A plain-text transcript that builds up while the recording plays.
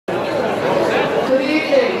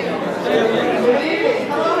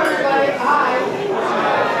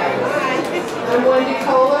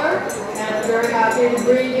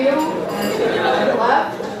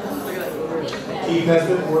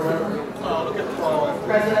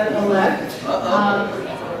President-elect.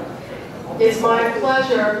 It's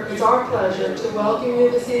our pleasure to welcome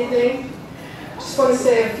you this evening. Just want to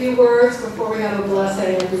say a few words before we have a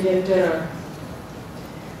blessing and begin dinner.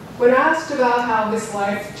 When asked about how his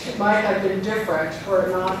life might have been different were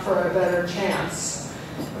it not for a better chance,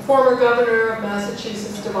 the former governor of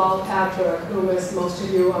Massachusetts, Deval Patrick, whom, as most of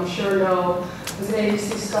you I'm sure know, was an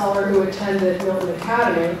ABC scholar who attended Milton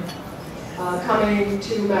Academy, coming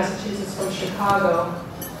to Massachusetts from Chicago,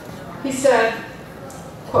 he said,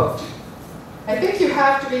 quote, "I think you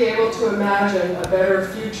have to be able to imagine a better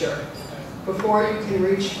future before you can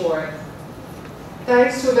reach for it.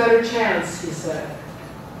 Thanks to a better chance," he said,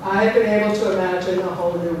 "I have been able to imagine a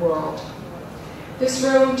whole new world." This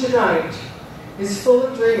room tonight is full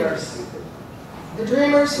of dreamers. The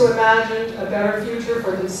dreamers who imagined a better future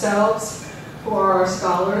for themselves, who are our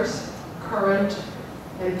scholars, current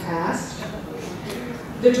and past.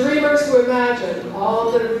 The dreamers who imagined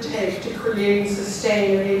all that it would take to create and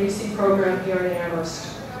sustain an ABC program here in Amherst.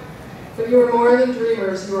 But you are more than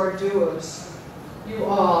dreamers, you are doers. You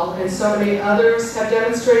all, and so many others, have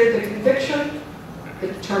demonstrated the conviction, the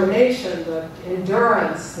determination, the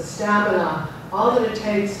endurance, the stamina, all that it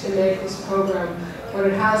takes to make this program what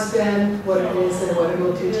it has been, what it is, and what it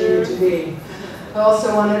will continue to be. I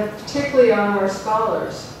also want to particularly honor our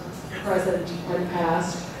scholars, present and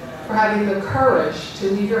past, for having the courage to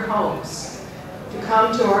leave your homes, to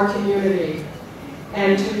come to our community,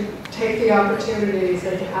 and to take the opportunities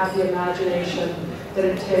and to have the imagination that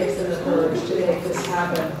it takes and the courage to make this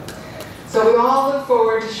happen. So we all look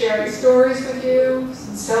forward to sharing stories with you,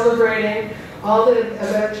 celebrating all that A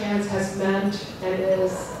Better Chance has meant and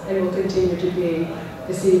is and will continue to be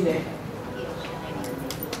this evening.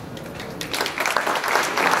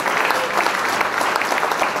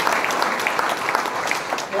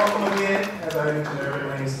 Welcome again. As I mentioned earlier,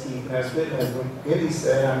 my name is Keith Nesbitt, and as Wendy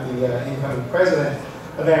said, I'm the incoming president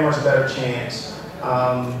of Amherst A Better Chance.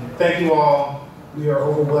 Thank you all. We are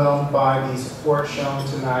overwhelmed by the support shown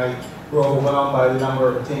tonight. We're overwhelmed by the number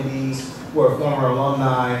of attendees who are former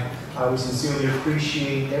alumni. We sincerely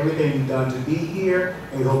appreciate everything you've done to be here,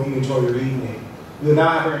 and we hope you enjoy your evening. We will now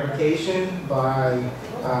have our invocation by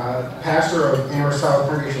pastor of Amherst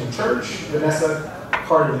Congregational Church, Vanessa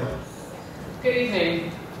Cardinal. Good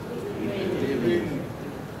evening.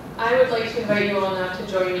 I would like to invite you all now to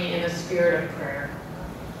join me in a spirit of prayer.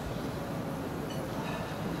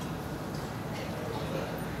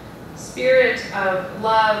 Spirit of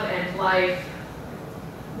love and life,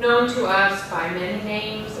 known to us by many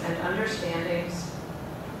names and understandings,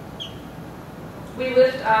 we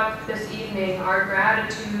lift up this evening our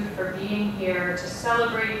gratitude for being here to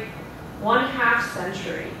celebrate 1/2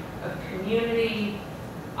 century of community,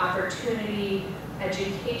 opportunity,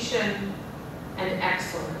 education, and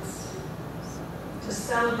excellence, to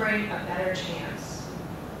celebrate a better chance.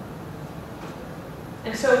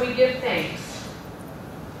 And so we give thanks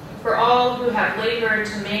for all who have labored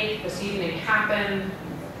to make this evening happen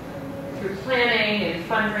through planning and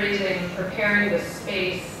fundraising, preparing the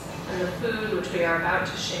space and the food which we are about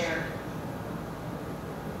to share.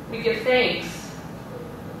 We give thanks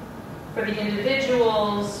for the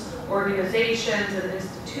individuals, organizations, and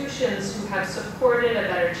institutions who have supported A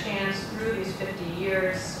Better Chance through these 50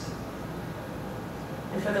 years,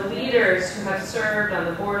 and for the leaders who have served on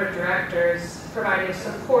the board of directors, providing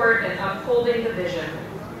support and upholding the vision,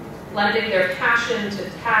 lending their passion to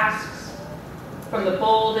tasks from the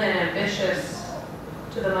bold and ambitious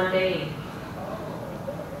to the mundane.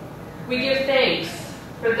 We give thanks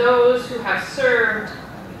for those who have served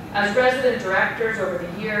as resident directors over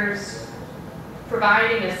the years,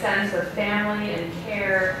 providing a sense of family and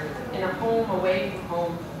care in a home away from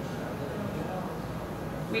home.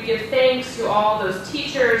 We give thanks to all those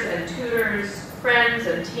teachers and tutors, friends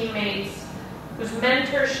and teammates whose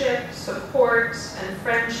mentorship, support, and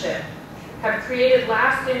friendship have created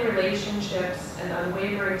lasting relationships and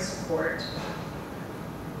unwavering support.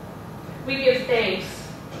 We give thanks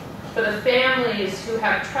for the families who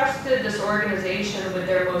have trusted this organization with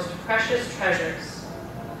their most precious treasures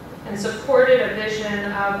and supported a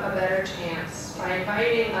vision of a better chance by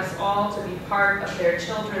inviting us all to be part of their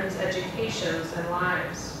children's educations and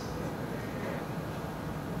lives.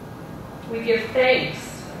 We give thanks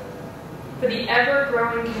for the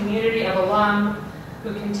ever-growing community of alum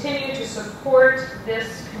who continue to support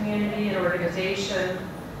this community and organization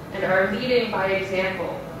and are leading by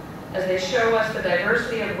example as they show us the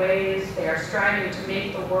diversity of ways they are striving to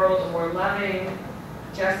make the world a more loving,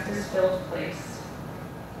 justice-filled place.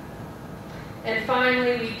 And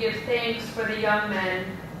finally, we give thanks for the young men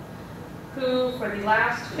who, for the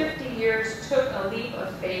last 50 years, took a leap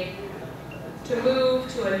of faith to move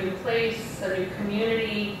to a new place, a new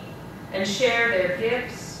community, and share their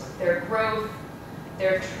gifts, their growth,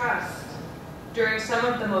 their trust during some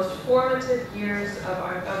of the most formative years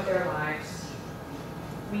of their lives.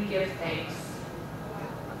 We give thanks.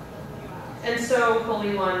 And so,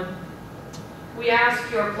 Holy One, we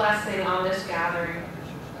ask your blessing on this gathering.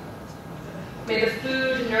 May the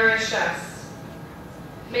food nourish us.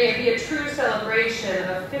 May it be a true celebration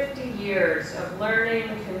of 50 years of learning,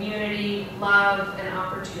 community, love, and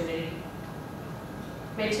opportunity.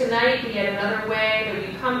 May tonight be yet another way that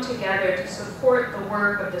we come together to support the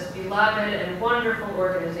work of this beloved and wonderful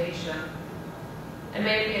organization. And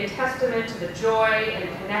may it be a testament to the joy and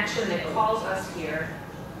connection that calls us here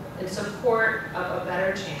in support of a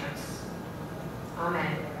better chance.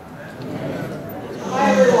 Amen.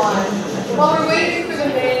 Hi, everyone. While we're waiting for the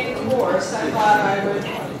main course, I thought I would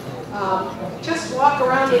just walk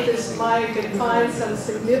around with this mic and find some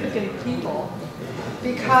significant people.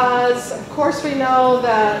 Because, of course, we know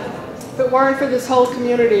that if it weren't for this whole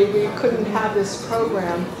community, we couldn't have this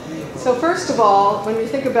program. So first of all, when you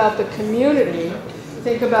think about the community,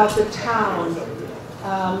 think about the town.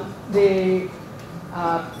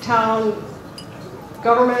 Town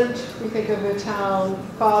government, we think of the town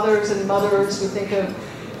fathers and mothers, we think of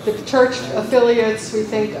the church affiliates, we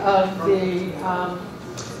think of the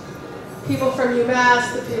people from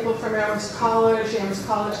UMass, the people from Amherst College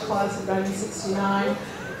class of 1969,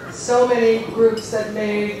 so many groups that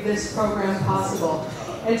made this program possible.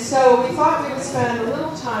 And so we thought we would spend a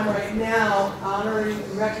little time right now honoring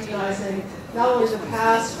and recognizing not only the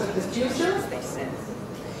past but the future,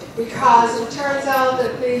 because it turns out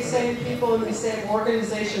that these same people in these same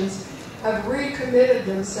organizations have recommitted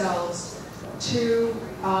themselves to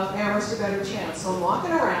Amherst A Better Chance. So I'm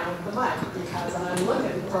walking around the mic because I'm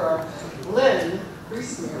looking for Lynn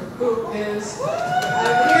Griesmer, who is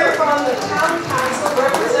here from the town council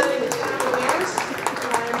representing the town of Amherst,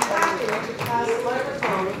 and I'm happy to pass the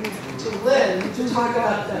microphone to Lynn to talk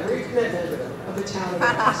about the recommitment of the town of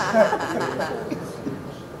Amherst.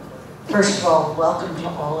 First of all, welcome to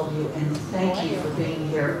all of you, and thank you for being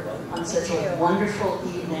here on such a wonderful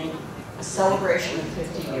evening, a celebration of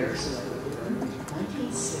 50 years.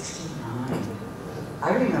 1969. I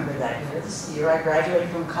remember that year. This is the year I graduated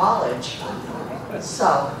from college. And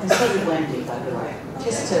so did Wendy, by the way,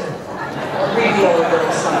 just to reveal a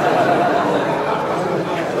little something.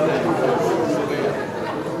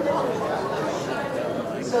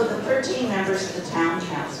 So the 13 members of the town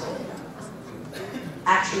council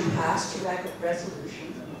actually passed a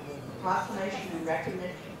resolution, proclamation and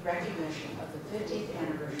recognition of the 50th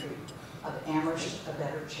anniversary of Amherst A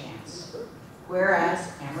Better Chance.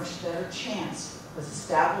 Whereas Amherst A Better Chance was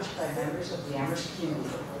established by members of the Amherst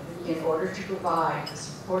community in order to provide a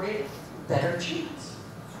supported, better chance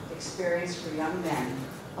experience for young men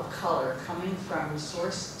of color coming from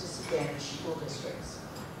resource-disadvantaged school districts.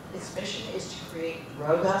 Its mission is to create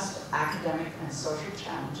robust academic and social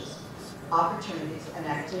challenges, opportunities, and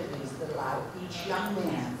activities that allow each young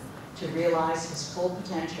man to realize his full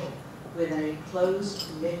potential within a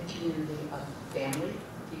closed-knit community of family,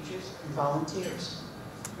 teachers, and volunteers.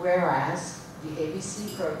 Whereas the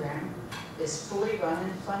ABC program is fully run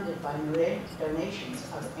and funded by donations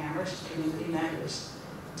of Amherst community members,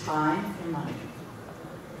 time and money.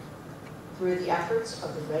 Through the efforts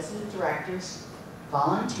of the resident directors,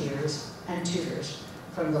 volunteers, and tutors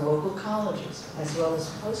from the local colleges, as well as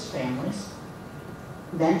host families,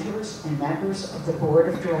 mentors, and members of the board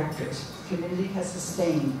of directors, the community has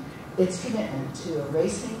sustained its commitment to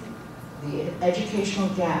erasing the educational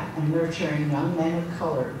gap and nurturing young men of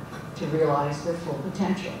color to realize their full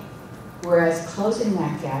potential. Whereas closing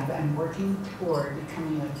that gap and working toward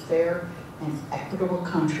becoming a fair and equitable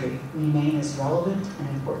country remain as relevant and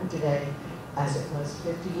important today as it was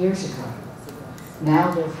 50 years ago.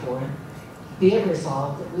 Now, therefore, be it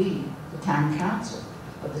resolved that we, the Town Council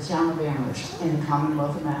of the Town of Amherst in the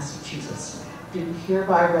Commonwealth of Massachusetts, do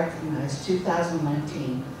hereby recognize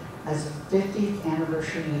 2019 as the 50th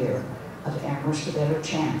anniversary year of Amherst A Better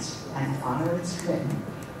Chance and honor its commitment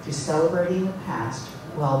to celebrating the past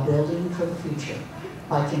while building for the future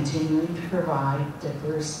by continuing to provide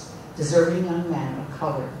diverse, deserving young men of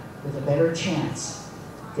color with a better chance,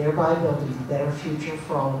 thereby building a better future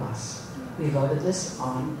for all of us. We voted this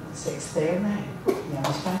on the 6th day of May. You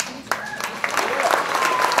understand?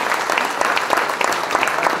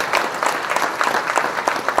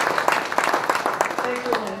 Thank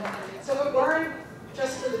you, Lynn. So it weren't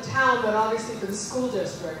just for the town, but obviously for the school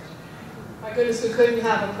district. My goodness, we couldn't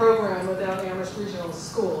have a program without Amherst Regional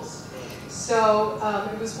Schools. So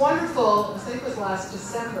it was wonderful, I think it was last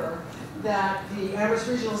December, that the Amherst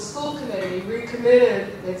Regional School Committee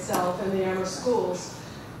recommitted itself in the Amherst schools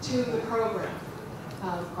to the program.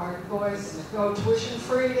 Our boys go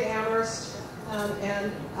tuition-free to Amherst,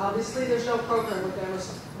 and obviously there's no program with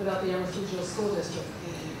Amherst without the Amherst Regional School District.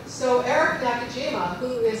 So Eric Nakajima, who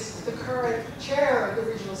is the current chair of the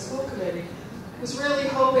Regional School Committee, was really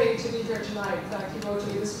hoping to be here tonight. In fact, he wrote to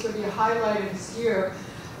me this was going to be a highlight of his year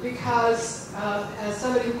because as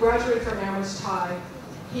somebody who graduated from Amherst High,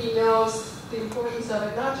 he knows the importance of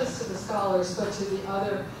it, not just to the scholars, but to the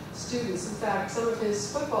other students. In fact, some of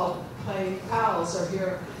his football playing pals are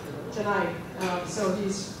here tonight. So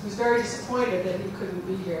he's very disappointed that he couldn't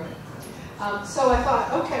be here. So I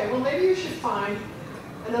thought, okay, well maybe you should find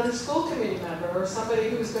another school committee member or somebody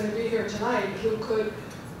who's going to be here tonight who could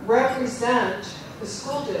represent the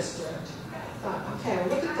school district. I thought, okay, I'll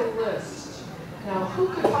look at the list. Now, who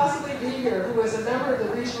could possibly be here who was a member of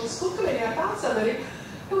the regional school committee? I found somebody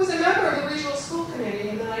who was a member of the regional school committee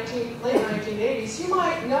in the late 1980s. You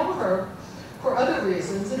might know her for other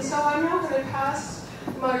reasons, and so I'm now going to pass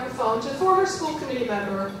the microphone to former school committee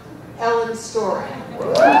member Ellen Story.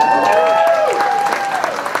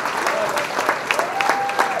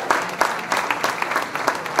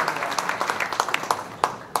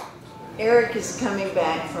 Eric is coming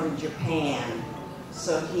back from Japan,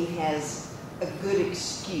 so he has a good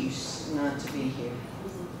excuse not to be here.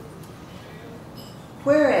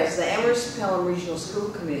 Whereas the Amherst Pelham Regional School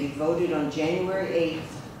Committee voted on January 8,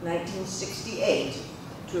 1968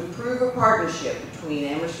 to approve a partnership between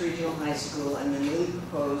Amherst Regional High School and the newly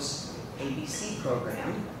proposed ABC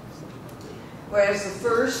program. Whereas the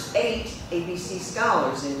first 8 ABC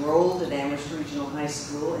scholars enrolled at Amherst Regional High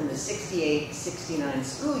School in the 68-69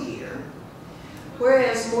 school year.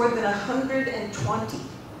 Whereas more than 120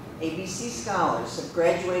 ABC scholars have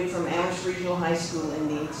graduated from Amherst Regional High School in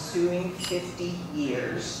the ensuing 50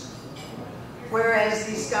 years. Whereas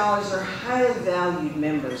these scholars are highly valued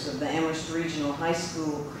members of the Amherst Regional High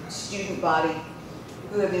School student body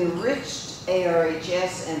who have enriched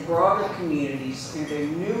ARHS and broader communities through their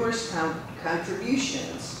numerous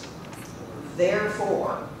contributions.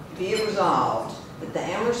 Therefore, be it resolved that the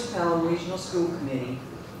Amherst Pelham Regional School Committee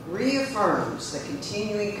reaffirms the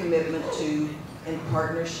continuing commitment to and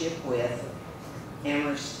partnership with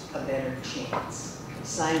Amherst A Better Chance.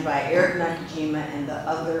 Signed by Eric Nakajima and the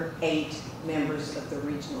other 8 members of the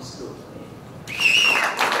Regional School Committee. So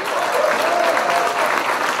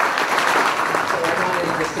I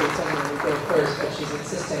wanted to say someone would go first, but she's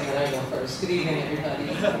insisting that I go first. Good evening, everybody.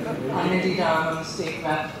 I'm Mindy Dom. I'm the state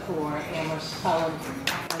rep for Amherst Pelham.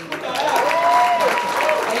 Thank you.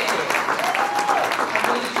 I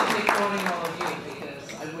really should be quoting all of you because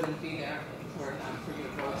I wouldn't be there for you to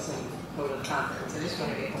vote and go to the conference. I just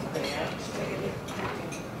want to get one thing out.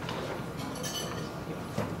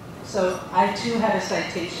 So I too had a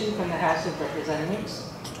citation from the House of Representatives,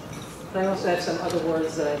 but I also have some other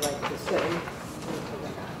words that I'd like to say.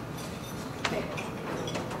 Okay.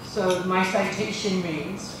 So my citation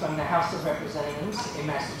reads from the House of Representatives in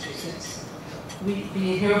Massachusetts. We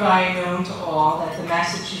be hereby known to all that the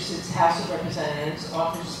Massachusetts House of Representatives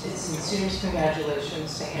offers its sincerest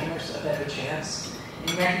congratulations to Amherst A Better Chance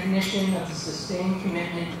in recognition of the sustained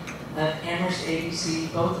commitment of Amherst ABC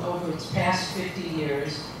both over its past 50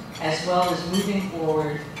 years as well as moving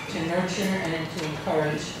forward to nurture and to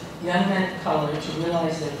encourage young men of color to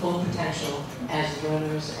realize their full potential as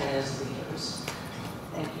learners and as leaders.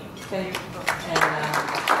 Thank you. Thank you. And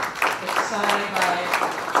it's signed by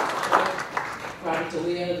Robert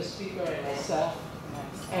DeLeo, the speaker, and myself.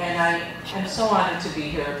 And I'm so honored to be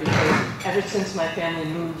here because ever since my family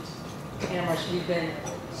moved to Amherst, we've been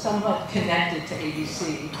somewhat connected to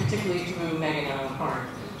ABC, particularly through Megan Allen Hart.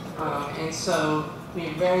 And so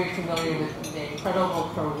we're very familiar with the incredible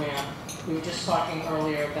program. We were just talking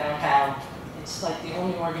earlier about how it's like the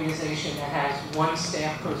only organization that has one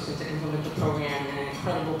staff person to implement the program and an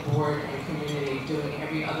incredible board and community doing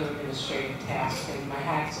every other administrative task. And my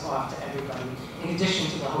hat's off to everybody, in addition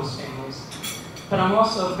to the host families. But I'm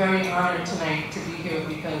also very honored tonight to be here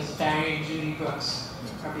because Barry and Judy Brooks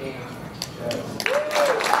are being honored.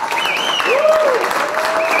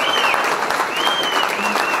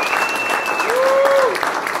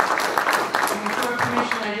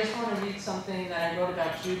 I just want to read something that I wrote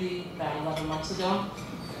about Judy about 11 months ago,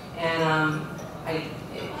 and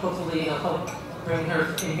hopefully it'll help bring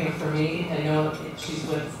her in here for me. I know she's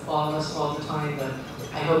with all of us all the time, but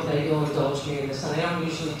I hope that you'll indulge me in this. And I don't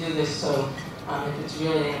usually do this, so If it's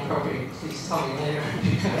really inappropriate, please tell me later,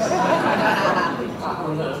 because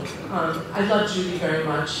I'll know. I love Judy very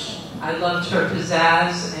much. I loved her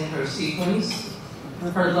pizzazz and her sequins,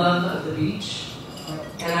 her love of the beach,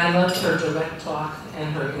 and I loved her direct talk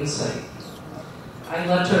and her insight. I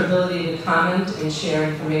loved her ability to comment and share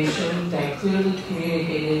information that clearly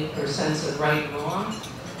communicated her sense of right and wrong,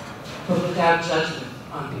 but without judgment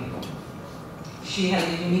on people. She had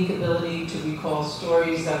the unique ability to recall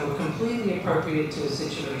stories that were completely appropriate to a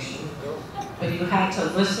situation, but you had to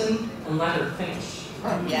listen and let her finish to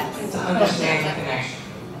understand the connection.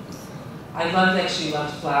 I loved that she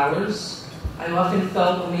loved flowers. I often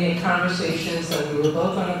felt when we had conversations that we were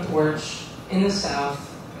both on a porch in the South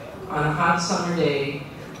on a hot summer day,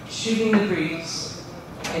 shooting the breeze,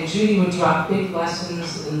 and Judy would drop big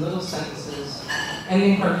lessons in little sentences,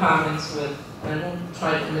 ending her comments with, I won't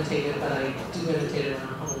try to imitate it, but I do imitate it on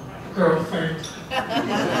her home girlfriend.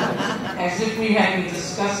 As if we had been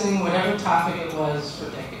discussing whatever topic it was for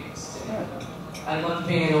decades together. I loved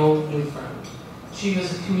being an old new friend. She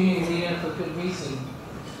was a community leader for good reason,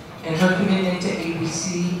 and her commitment to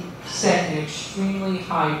ABC set an extremely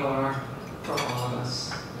high bar for all of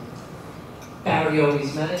us. Barry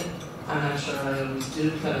always met it. I'm not sure I always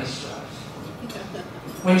do, but I strive.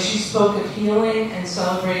 When she spoke of healing and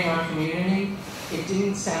celebrating our community, it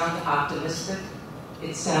didn't sound optimistic.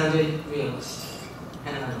 It sounded realistic,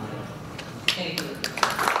 and I love it. Thank you.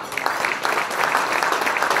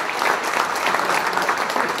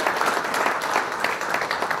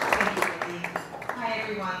 Hi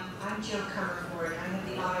everyone, I'm Jill Comerford. I have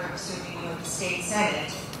the honor of serving you in the State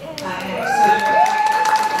Senate. And I just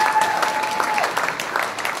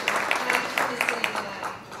want to say that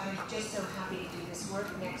I'm just so happy to do this work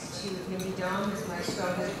next to Mindy Dome as my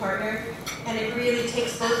strongest partner. And it really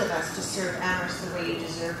takes both of us to serve Amherst the way you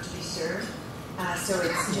deserve to be served. So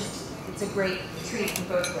it's a great treat in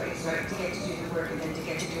both ways, right? To get to do the work and then to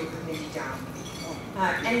get to do it with Mindy Dome.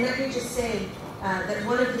 And let me just say, that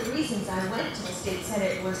one of the reasons I went to the State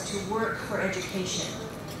Senate was to work for education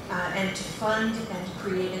and to fund and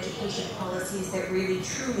create education policies that really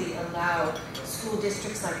truly allow school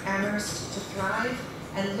districts like Amherst to thrive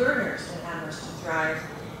and learners in Amherst to thrive.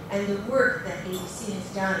 And the work that ABC has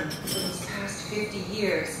done for these past 50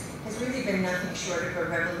 years has really been nothing short of a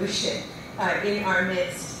revolution in our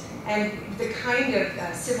midst. And the kind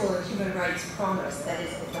of civil and human rights promise that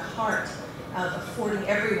is at the heart of affording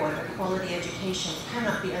everyone a quality education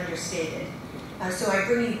cannot be understated. So I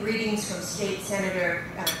bring you greetings from State Senator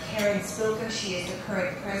Karen Spilka. She is the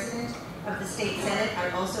current president of the State Senate. I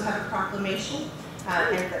also have a proclamation,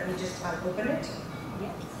 and let me just open it.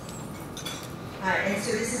 And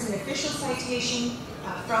so this is an official citation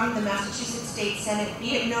from the Massachusetts State Senate.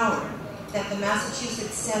 Be it known that the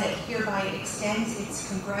Massachusetts Senate hereby extends its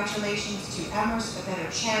congratulations to Amherst A Better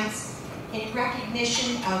Chance in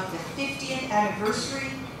recognition of the 50th anniversary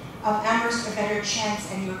of Amherst A Better Chance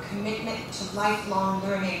and your commitment to lifelong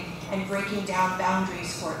learning and breaking down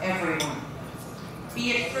boundaries for everyone.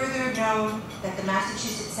 Be it further known that the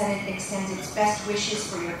Massachusetts Senate extends its best wishes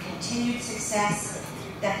for your continued success,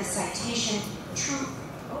 that the citation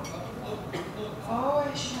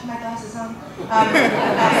I should have my glasses on.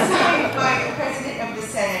 Signed by the President of the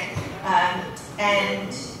Senate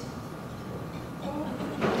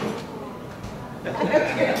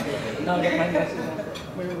No, get my glasses on.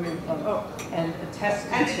 And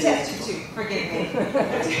attested to, forgive me,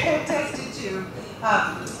 attested to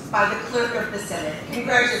by the Clerk of the Senate.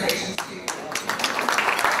 Congratulations to you.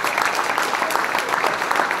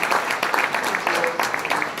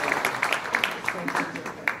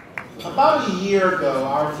 About a year ago,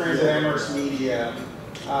 our friends at Amherst Media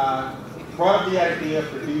brought up the idea of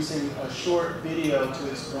producing a short video to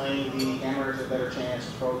explain the Amherst A Better Chance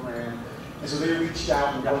program. And so they reached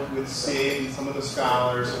out and worked with Sid and some of the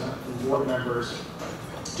scholars and board members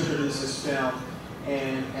to produce this film.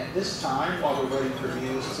 And at this time, while we're waiting for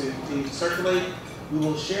views to continue to circulate, we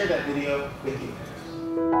will share that video with you.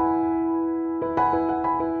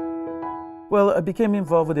 Well, I became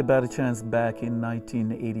involved with A Better Chance back in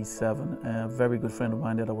 1987. A very good friend of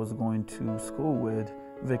mine that I was going to school with,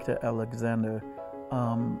 Victor Alexander,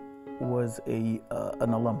 was an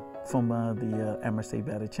alum from the Amherst A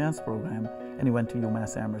Better Chance program, and he went to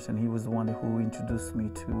UMass Amherst, and he was the one who introduced me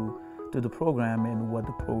to the program and what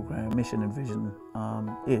the program mission and vision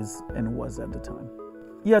is and was at the time.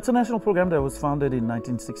 Yeah, it's a national program that was founded in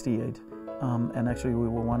 1968, and actually we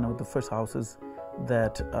were one of the first houses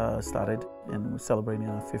that started, and we're celebrating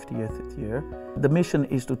our 50th year. The mission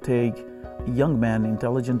is to take young men,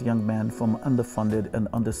 intelligent young men from underfunded and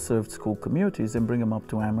underserved school communities and bring them up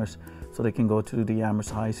to Amherst so they can go to the Amherst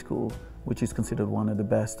High School which is considered one of the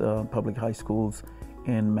best public high schools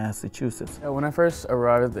in Massachusetts. When I first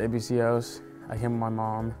arrived at the ABC house, I came with my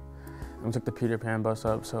mom and we took the Peter Pan bus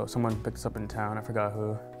up, so someone picked us up in town, I forgot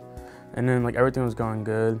who. And then like everything was going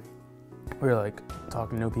good. We were like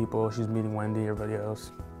talking to new people, she was meeting Wendy, everybody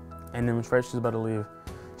else. And then when first she was about to leave,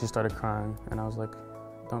 she started crying and I was like,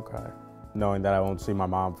 don't cry. Knowing that I won't see my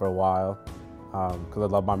mom for a while, because I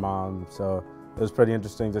love my mom, so it was pretty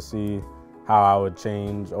interesting to see how I would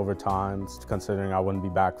change over time, considering I wouldn't be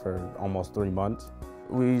back for almost 3 months.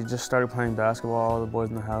 We just started playing basketball, all the boys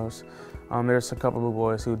in the house. There's a couple of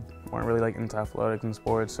boys who weren't really like into athletics and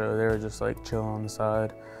sports, so they were just like chilling on the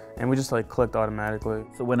side. And we just like clicked automatically.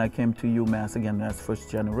 So when I came to UMass again as first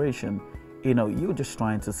generation, you know, you were just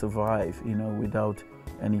trying to survive, you know, without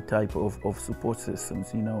any type of support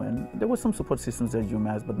systems, you know, and there were some support systems at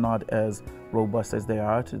UMass, but not as robust as they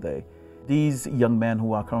are today. These young men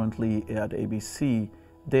who are currently at ABC,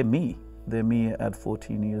 they're me at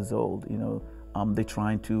 14 years old, you know. They're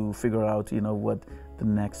trying to figure out, you know, what the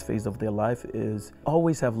next phase of their life is.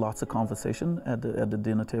 Always have lots of conversation at the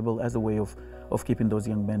dinner table as a way of keeping those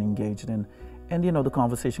young men engaged in. And, you know, the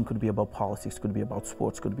conversation could be about politics, could be about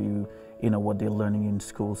sports, could be, you know, what they're learning in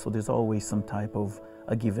school. So there's always some type of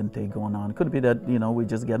a give and take going on. It could be that, you know, we're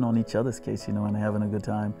just getting on each other's case, you know, and having a good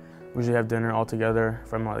time. We usually have dinner all together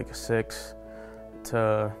from like 6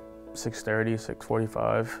 to 6:30,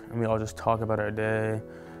 6:45, and we all just talk about our day,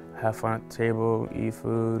 have fun at the table, eat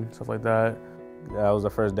food, stuff like that. That was the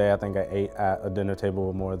first day I think I ate at a dinner table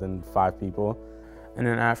with more than 5 people. And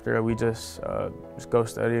then after, we just go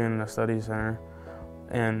study in the study center.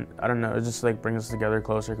 And I don't know, it just like brings us together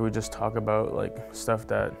closer. We just talk about like stuff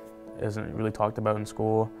that isn't really talked about in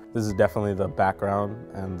school. This is definitely the background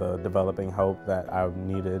and the developing hope that I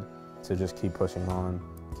needed to just keep pushing on,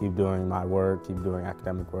 keep doing my work, keep doing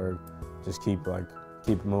academic work, just keep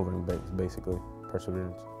moving, basically,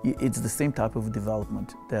 perseverance. It's the same type of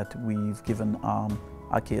development that we've given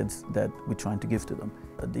our kids that we're trying to give to them.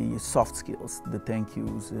 The soft skills, the thank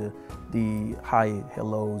yous, the hi,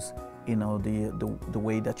 hellos, you know, the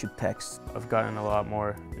way that you text. I've gotten a lot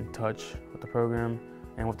more in touch with the program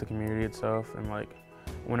and with the community itself, and like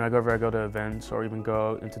whenever I go to events or even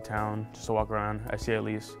go out into town just to walk around, I see at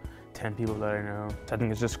least 10 people that I know. I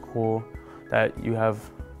think it's just cool that you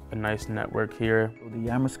have a nice network here. The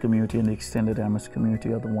Amherst community and the extended Amherst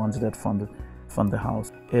community are the ones that fund the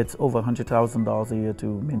house. It's over $100,000 a year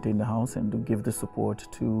to maintain the house and to give the support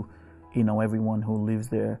to, you know, everyone who lives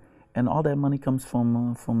there. And all that money comes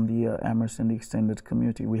from the Amherst and the extended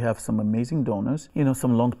community. We have some amazing donors, you know,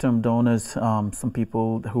 some long-term donors, some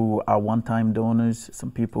people who are one-time donors,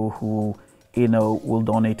 some people who, you know, will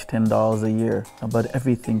donate $10 a year, but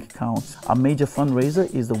everything counts. Our major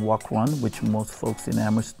fundraiser is the Walk Run, which most folks in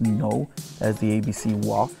Amherst know as the ABC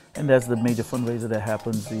Walk. And that's the major fundraiser that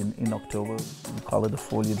happens in October. We call it the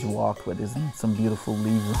Foliage Walk, where there's some beautiful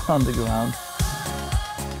leaves on the ground.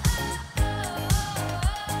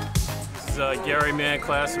 This is Gary Mann,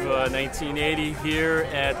 class of 1980, here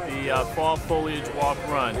at the Fall Foliage Walk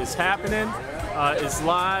Run. It's happening, it's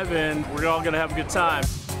live, and we're all gonna have a good time.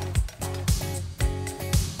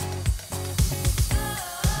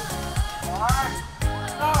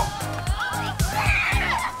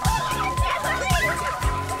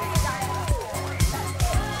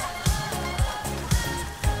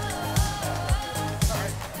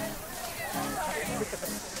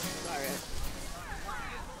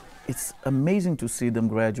 It's amazing to see them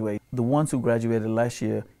graduate. The ones who graduated last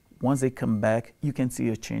year, once they come back, you can see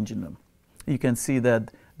a change in them. You can see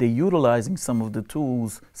that they're utilizing some of the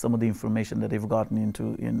tools, some of the information that they've gotten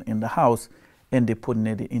into in the house, and they're putting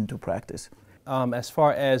it into practice. As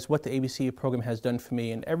far as what the ABC program has done for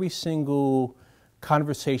me, in every single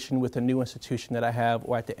conversation with a new institution that I have,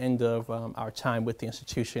 or at the end of our time with the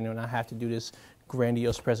institution, and I have to do this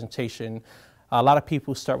grandiose presentation, a lot of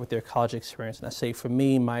people start with their college experience, and I say for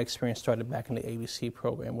me, my experience started back in the ABC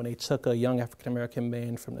program when they took a young African-American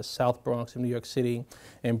man from the South Bronx of New York City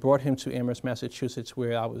and brought him to Amherst, Massachusetts,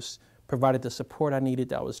 where I was provided the support I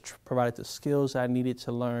needed, I was provided the skills I needed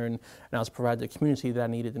to learn, and I was provided the community that I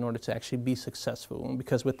needed in order to actually be successful. And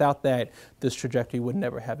because without that, this trajectory would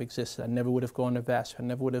never have existed. I never would have gone to Vassar, I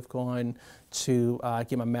never would have gone to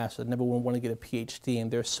get my master's, I never would want to get a PhD, and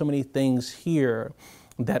there's so many things here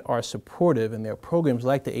that are supportive, and there are programs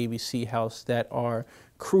like the ABC House that are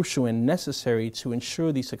crucial and necessary to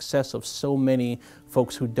ensure the success of so many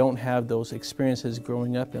folks who don't have those experiences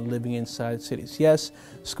growing up and living inside cities. Yes,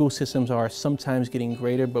 school systems are sometimes getting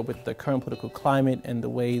greater, but with the current political climate and the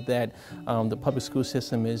way that the public school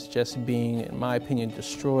system is just being, in my opinion,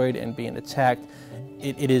 destroyed and being attacked,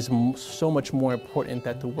 it is so much more important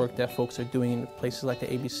that the work that folks are doing in places like the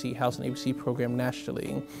ABC House and ABC program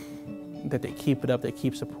nationally, that they keep it up, they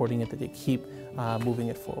keep supporting it, that they keep moving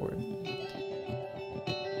it forward.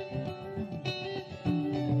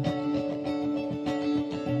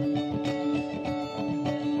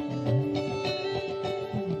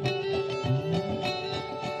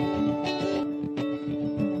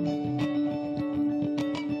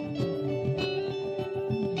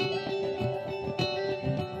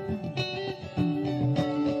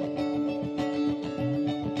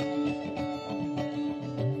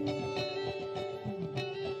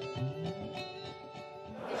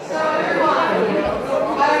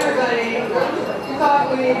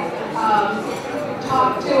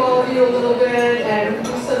 Talk to all of you a little bit and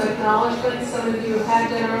do some acknowledgments. Some of you have had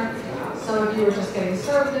dinner, some of you are just getting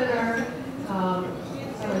served dinner, some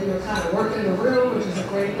of you are kind of working the room, which is a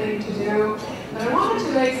great thing to do. But I wanted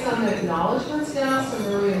to make some acknowledgments now, some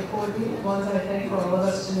really important ones I think for all of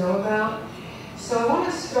us to know about. So I want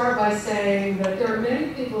to start by saying that there are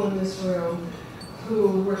many people in this room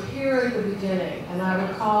who were here at the beginning, and I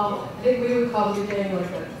think we would call the beginning like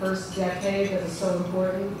that first decade that is so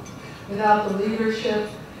important. Without the leadership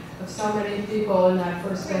of so many people in that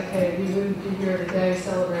first decade, we wouldn't be here today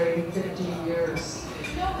celebrating 50 years.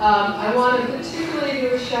 I want to particularly do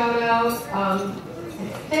a shout out. I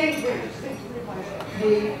think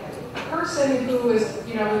the person who is,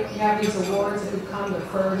 you have these awards that become the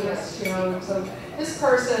furthest, so this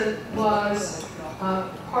person was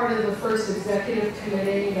part of the first executive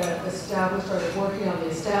committee that started working on the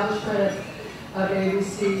establishment of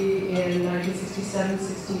ABC in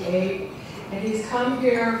 1967-68, and he's come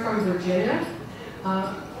here from Virginia,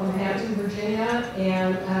 from Hampton, Virginia,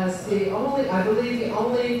 and as I believe the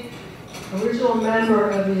only original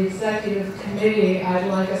member of the executive committee, I'd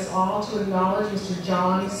like us all to acknowledge Mr.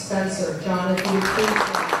 John Spencer. John, if you would please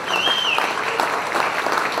stand.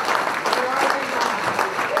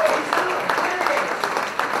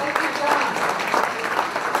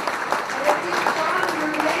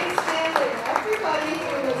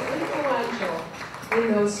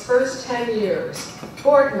 In those first 10 years,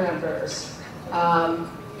 board members,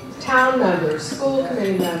 town members, school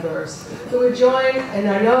committee members who would join, and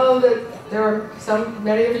I know that there are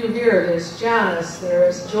many of you here. There's Janice,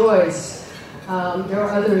 there's Joyce, there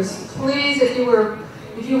are others. Please, if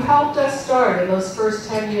you helped us start in those first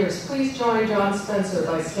 10 years, please join John Spencer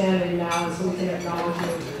by standing now so we can acknowledge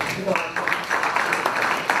you.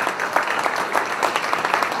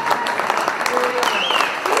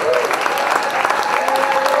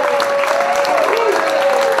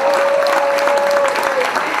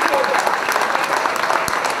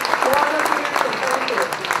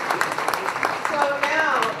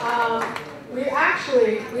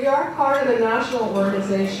 We are part of a national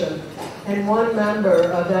organization, and one member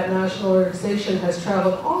of that national organization has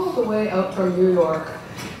traveled all the way up from New York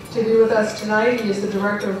to be with us tonight. He is the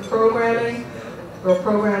director of programming, or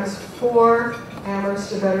programs for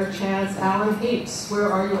Amherst A Better Chance, Alan Heaps.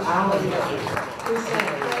 Where are you, Alan? Please stand.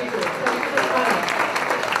 Thank you. Thank you for coming.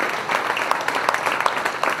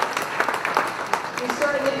 We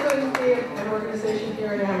certainly couldn't be an organization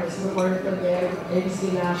here at Amherst if it weren't for the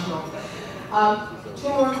ABC National. Two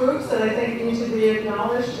more groups that I think need to be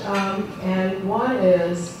acknowledged, and one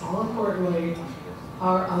is, all importantly,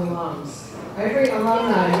 our alums. Every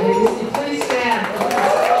alumni at ABC, please stand.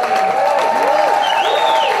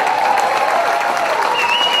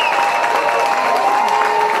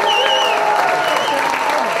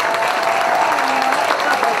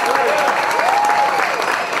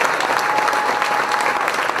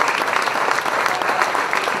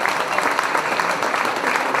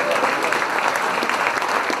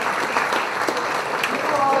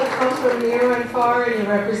 From near and far, and you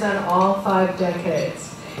represent all 5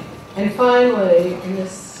 decades. And finally, in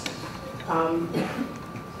this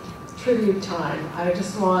tribute time, I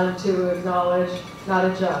just want to acknowledge,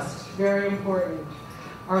 very important,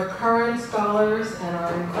 our current scholars and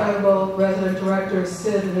our incredible resident directors,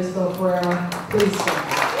 Sid and Isabel Ferreira. Please stand.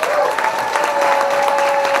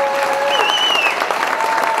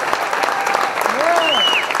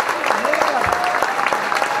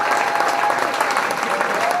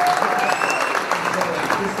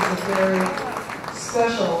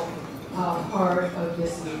 Special part of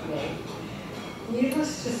this evening.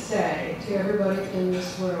 needless to say to everybody in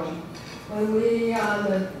this room, when we on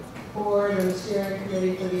the board and the steering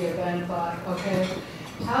committee for the event thought, okay,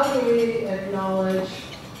 how do we acknowledge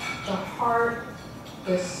the heart,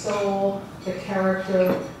 the soul, the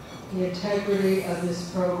character, the integrity of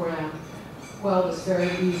this program? Well, it's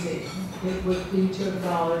very easy. It would be to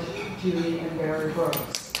acknowledge Judy and Barry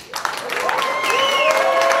Brooks.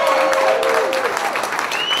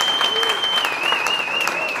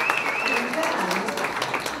 And then,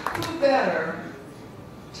 who better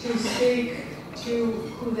to speak to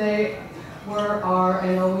who they were, are,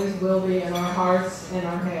 and always will be in our hearts and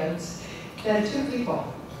our heads than two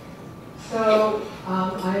people. So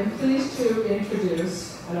I am pleased to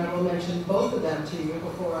introduce, and I will mention both of them to you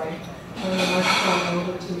before I turn the microphone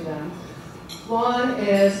over to them. One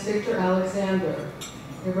is Victor Alexander,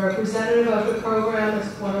 a representative of the program,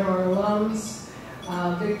 as one of our alums.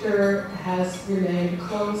 Victor has remained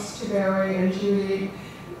close to Barry and Judy,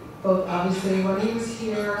 both obviously when he was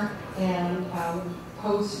here and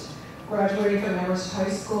post-graduating from Amherst High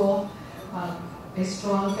School. A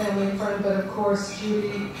strong family friend, but of course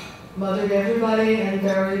Judy mothered everybody and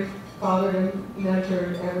Barry fathered and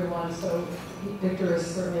mentored everyone, so Victor is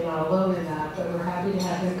certainly not alone in that, but we're happy to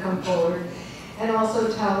have him come forward. And also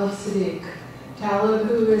Talib Sadiq. Talib,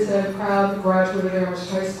 who is a proud graduate of Amherst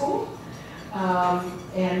High School,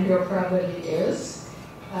 and we're proud that he is.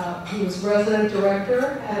 He was resident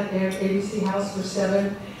director at ABC House for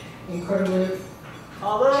 7 incredibly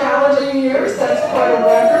challenging years. That's quite a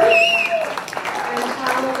record. And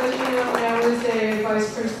Talib, as you know, now is a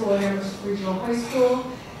vice principal at Amherst Regional High School,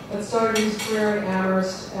 but started his career at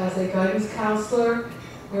Amherst as a guidance counselor,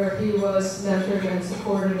 where he was mentored and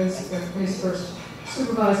supported his first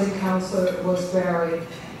supervising counselor was Barry.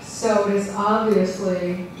 So it is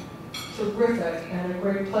obviously terrific and a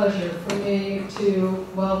great pleasure for me to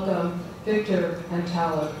welcome Victor and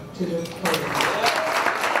Talib to the podium.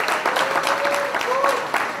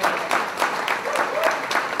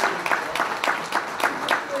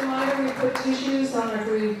 Reminder, we put tissues on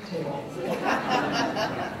every table.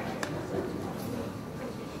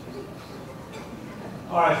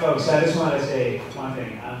 All right, folks, I just want to say one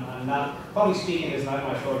thing. I'm not, public speaking is not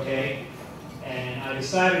my forte, and I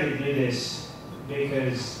decided to do this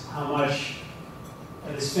because how much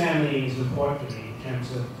this family is important to me in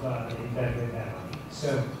terms of the embedded family.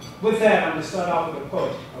 So with that, I'm going to start off with a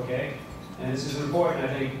quote, okay? And this is important,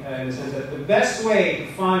 I think, in the sense that the best way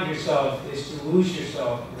to find yourself is to lose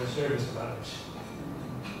yourself in the service of others.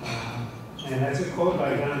 And that's a quote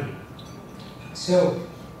by Gandhi. So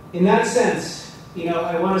in that sense, you know,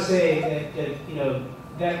 I want to say that you know,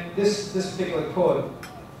 that this particular quote,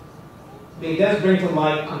 I mean, it does bring to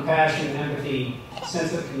light compassion, empathy,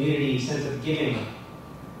 sense of community, sense of giving,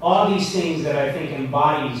 all these things that I think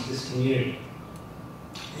embodies this community.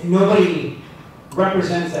 And nobody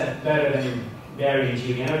represents that better than Barry and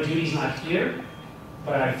Judy. I know Judy's not here,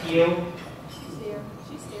 but I feel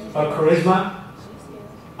her charisma.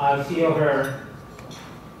 I feel her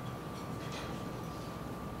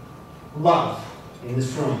love in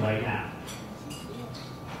this room right now.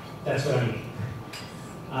 That's what I mean.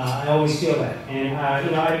 I always feel that. And,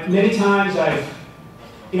 you know, many times I've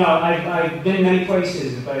been in many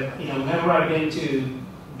places, but, you know, whenever I've been to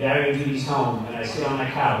Barry and Judy's home and I sit on my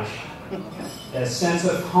couch, that sense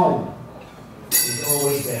of home is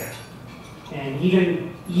always there. And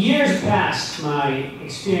even years past my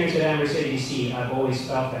experience at Amherst ABC, I've always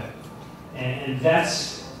felt that. And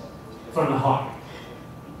that's from the heart.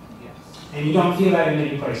 And you don't feel that in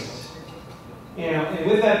many places. You know, and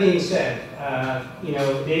with that being said, you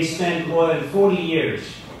know, they spent more than 40 years,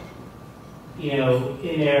 you know,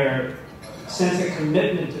 in their sense of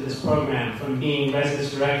commitment to this program, from being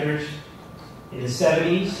residence directors in the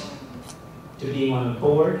 70s, to being on the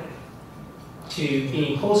board, to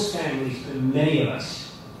being host families to many of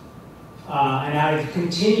us. And I've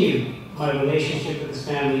continued my relationship with this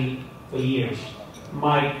family for years.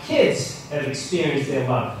 My kids have experienced their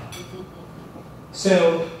love.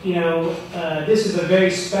 So, you know, this is a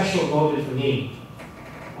very special moment for me,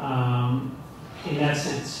 in that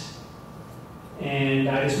sense. And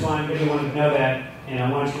I just want everyone to know that, and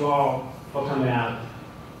I want you all for coming out.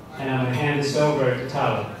 And I'm going to hand this over to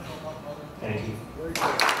Talib. Thank you.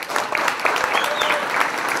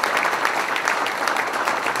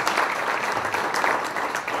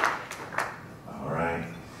 All right.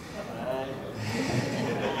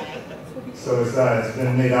 So it's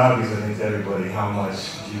been made obvious, I think, to everybody how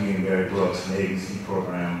much Judy and Barry Brooks and the ABC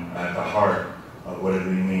program are at the heart of what it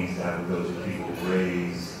really means to have a village of people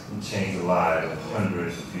raise and change the lives of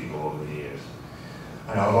hundreds of people over the years.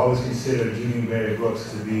 And I've always considered Judy and Barry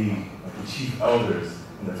Brooks to be like the chief elders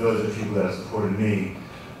in the village of people that have supported me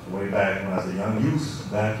way back when I was a young youth,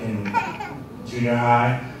 back in junior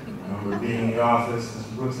high. I remember being in the office,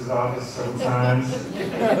 Mr. Brooks' office several times.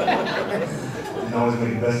 Didn't always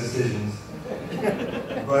make the best decisions.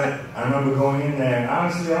 But I remember going in there, and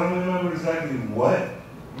honestly, I don't remember exactly what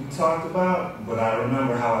we talked about, but I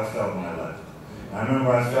remember how I felt when I left. I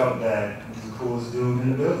remember I felt that he's the coolest dude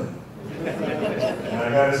in the building. And I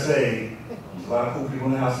gotta say, there's a lot of cool people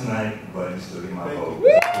in the house tonight, but you still get my vote.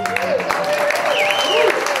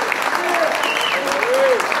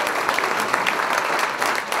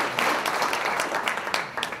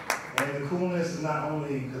 And the coolness is not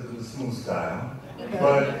only because of the smooth style,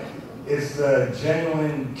 but it's the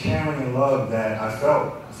genuine caring and love that I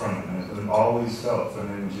felt from him, and I've always felt from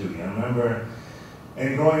him and Judy. I remember,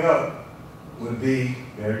 and growing up would be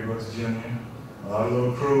Barry Brooks Jr., a lot of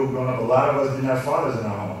little crew growing up. A lot of us didn't have fathers in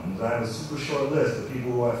our homes. I have a super short list of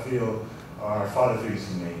people who I feel are father figures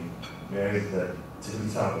to me. Barry's the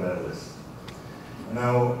top of that list. You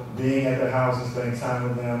know, being at their house and spending time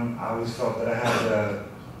with them, I always felt that I had to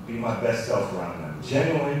be my best self around them.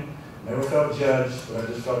 Genuine, never felt judged, but I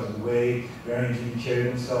just felt the way Barry and Judy carried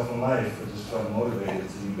themselves in life. I just felt motivated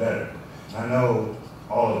to be better. I know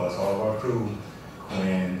all of us, all of our crew,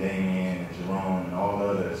 Quinn, Damien, and Jerome, and all the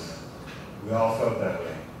others, we all felt that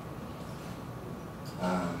way.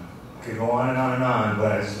 I could go on and on and on,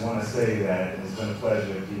 but I just want to say that it's been a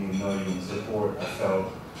pleasure getting to know you and the support I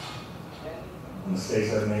felt. The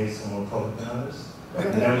mistakes I've made, some more public than others.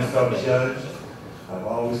 I've never felt judged. I've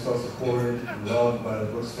always felt supported and loved by the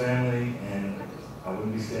Brooks family, and I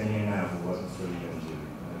wouldn't be standing here now if it wasn't for you and Judy.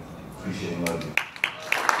 I appreciate and love you.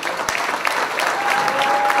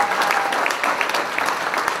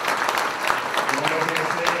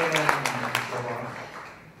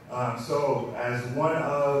 So, as one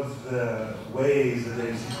of the ways that the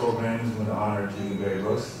ABC program is going to honor Judy and Barry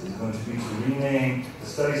Brooks is going to be to rename the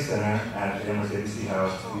Study Center at the Amherst ABC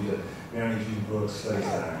House to be the Barry and Judy Brooks Study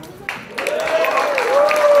Center.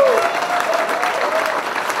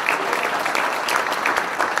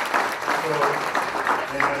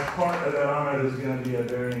 And as part of that honor, there's going to be a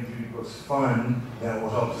Barry and Judy Brooks Fund that will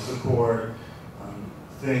help to support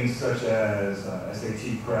things such as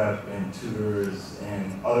SAT prep and tutors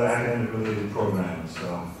and other academic related programs.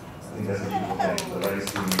 So I think that's a beautiful thing. The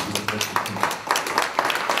legacy and there's a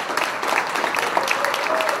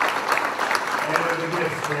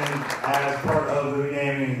gift. And as part of the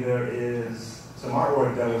renaming, there is some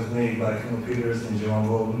artwork that was made by Kim Peters and Jerome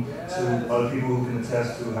Golden to other people who can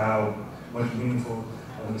attest to how much meaningful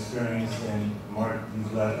of an experience and mark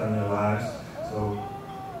you've left on their lives. So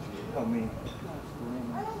help me.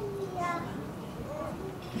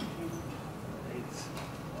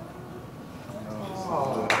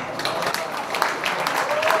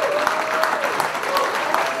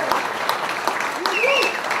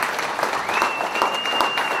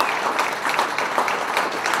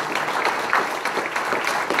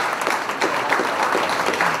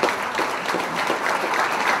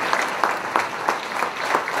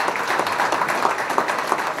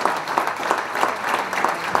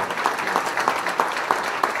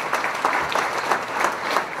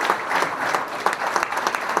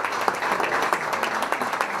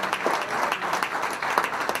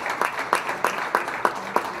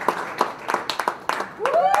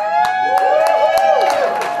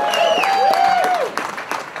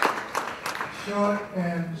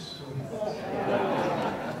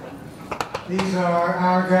 These are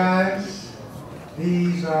our guys.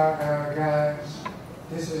 These are our guys.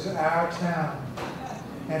 This is our town.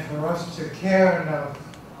 And for us to care enough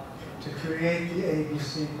to create the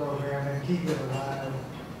ABC program and keep it alive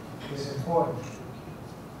is important.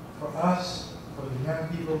 For us, for the young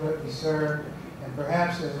people that we serve, and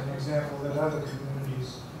perhaps as an example that other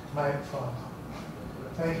communities might follow.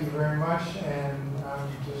 Thank you very much, and I'm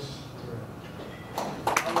just thrilled.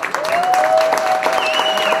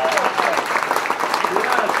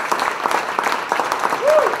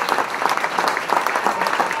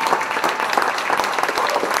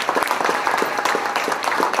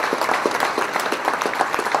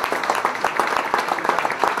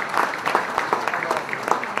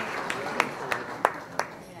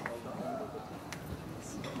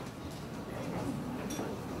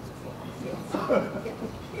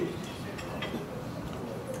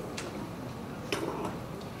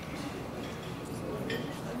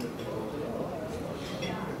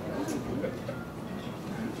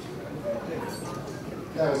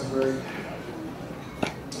 That was great.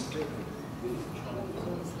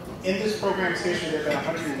 In this program's history, there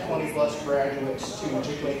have been 120 plus graduates to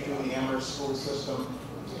matriculate through the Amherst school system,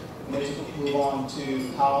 and they move on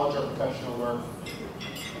to college or professional work.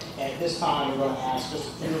 At this time, we're going to ask just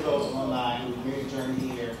a few of those alumni who really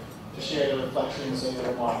journeyed here to share their reflections and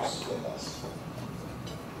their remarks with us.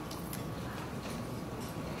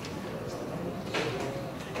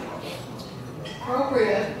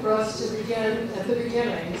 Appropriate for us to begin at the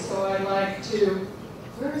beginning, so I'd like to,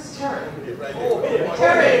 where is Terry? Oh,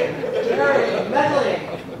 Terry,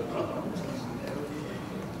 Medley.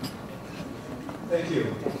 Thank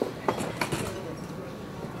you.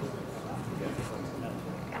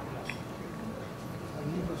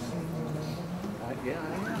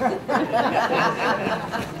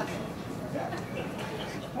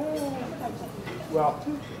 Well,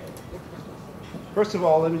 first of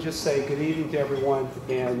all, let me just say good evening to everyone,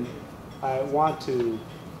 and I want to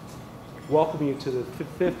welcome you to the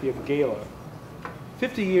 50th Gala.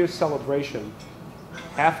 50 years celebration,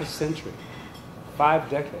 half a century, 5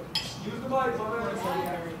 decades.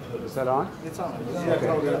 Is that on? It's on.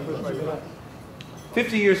 Okay.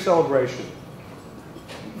 50 years celebration,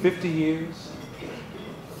 50 years,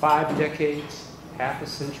 5 decades, half a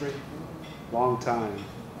century, long time.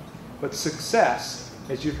 But success,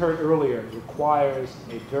 as you heard earlier, requires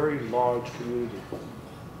a very large community.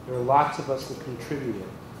 There are lots of us that contributed,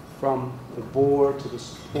 from the board to the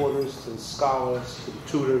supporters to the scholars to the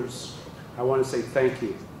tutors. I want to say thank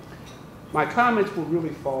you. My comments will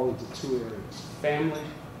really fall into 2 areas: family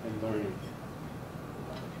and learning.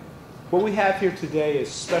 What we have here today is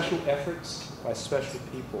special efforts by special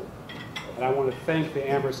people, and I want to thank the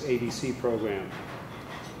Amherst ABC program.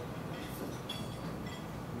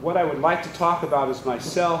 What I would like to talk about is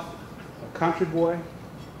myself, a country boy,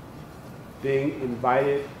 being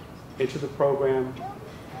invited into the program.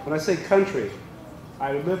 When I say country,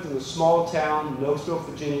 I lived in a small town, Milledgeville,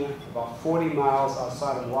 Virginia, about 40 miles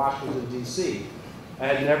outside of Washington, D.C. I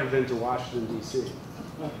had never been to Washington, D.C.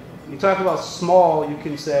 You talk about small, you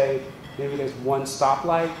can say maybe there's one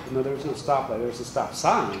stoplight. No, there's no stoplight. There's a stop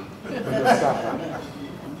sign, but no stoplight.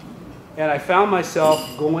 And I found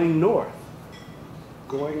myself going north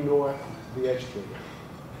to be educated.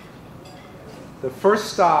 The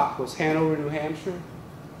first stop was Hanover, New Hampshire,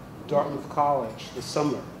 Dartmouth College this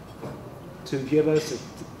summer, to give us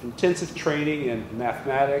intensive training in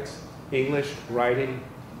mathematics, English, writing.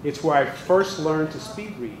 It's where I first learned to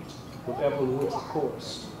speed read with Evelyn Woods'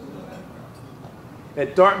 course.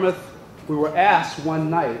 At Dartmouth, we were asked one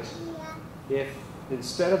night if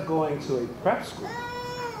instead of going to a prep school,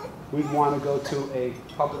 we'd want to go to a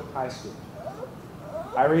public high school.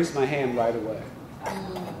 I raised my hand right away.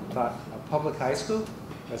 Thought, a public high school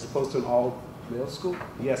as opposed to an all-male school?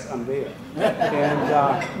 Yes, I'm there. And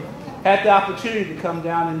had the opportunity to come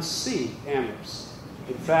down and see Amherst.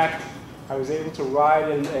 In fact, I was able to ride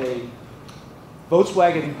in a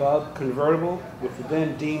Volkswagen Bug convertible with the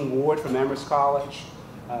then Dean Ward from Amherst College,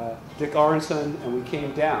 Dick Aronson, and we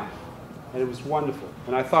came down. And it was wonderful.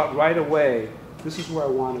 And I thought right away, this is where I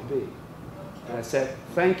want to be. And I said,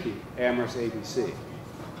 thank you, Amherst ABC.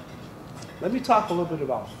 Let me talk a little bit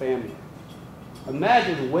about family.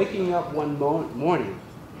 Imagine waking up one morning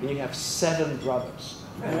and you have 7 brothers.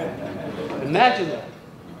 Imagine that.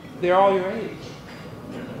 They're all your age.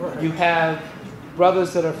 You have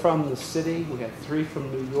brothers that are from the city. We have 3 from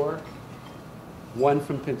New York, 1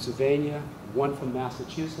 from Pennsylvania, 1 from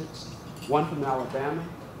Massachusetts, 1 from Alabama,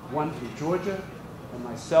 1 from Georgia, and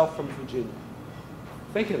myself from Virginia.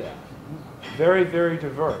 Think of that. Very, very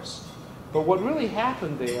diverse. But what really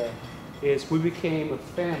happened there is we became a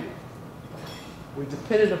family. We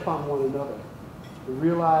depended upon one another. We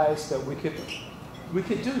realized that we could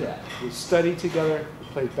do that. We studied together, we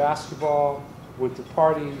played basketball, went to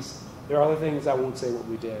parties. There are other things I won't say what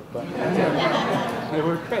we did, but they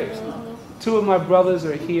were great. 2 of my brothers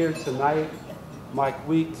are here tonight, Mike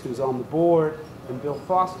Weeks, who's on the board, and Bill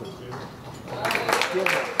Foster.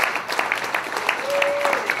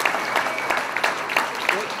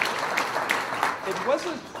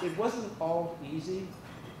 It wasn't all easy.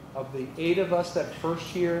 Of the 8 of us that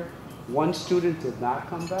first year, 1 student did not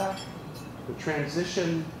come back. The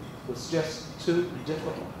transition was just too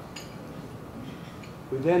difficult.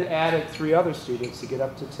 We then added 3 other students to get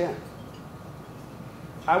up to 10.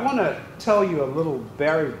 I want to tell you a little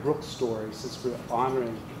Barry Brooks story since we're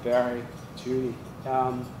honoring Barry, Judy.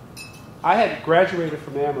 I had graduated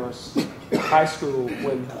from Amherst High School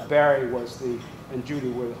when Barry and Judy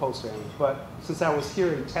were the host family. But since I was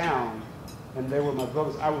here in town and they were my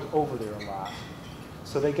brothers, I was over there a lot.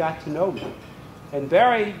 So they got to know me. And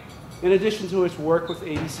Barry, in addition to his work with the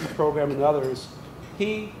ABC program and others,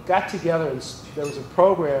 he got together and there was a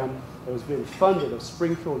program that was being funded of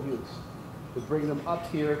Springfield youth to bring them up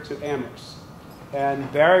here to Amherst.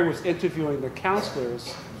 And Barry was interviewing the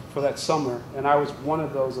counselors for that summer, and I was one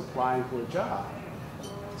of those applying for a job.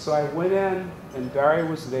 So I went in, and Barry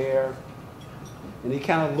was there, and he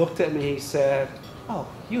kind of looked at me. He said, "Oh,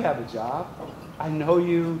 you have a job. I know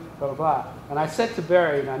you, blah, blah, blah." And I said to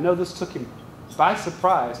Barry, and I know this took him by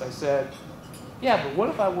surprise, I said, "Yeah, but what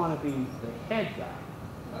if I want to be the head guy?"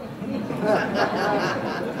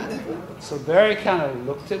 So Barry kind of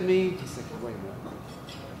looked at me. He's like, "Wait a minute.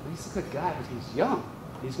 He's a good guy, but he's young.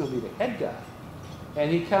 He's going to be the head guy." And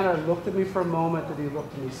he kind of looked at me for a moment, and he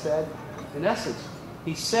looked and he said, in essence,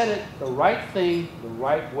 he said it the right thing, the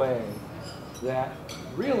right way, that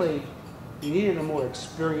really he needed a more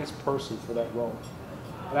experienced person for that role.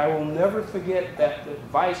 And I will never forget that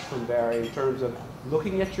advice from Barry in terms of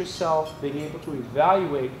looking at yourself, being able to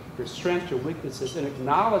evaluate your strengths, your weaknesses, and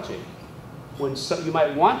acknowledging when you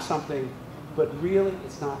might want something, but really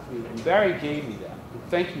it's not for you. And Barry gave me that. And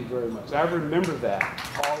thank you very much. I remember that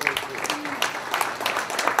all the way through.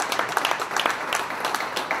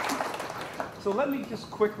 So let me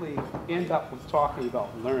just quickly end up with talking about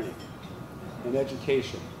learning and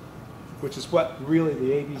education, which is what really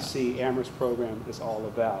the ABC Amherst program is all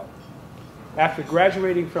about. After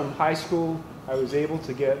graduating from high school, I was able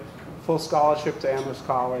to get full scholarship to Amherst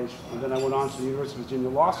College, and then I went on to the University of Virginia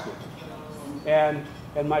Law School. And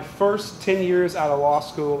in my first 10 years out of law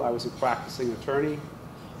school, I was a practicing attorney.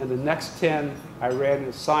 And the next 10, I ran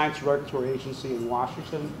a science regulatory agency in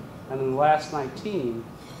Washington. And in the last 19,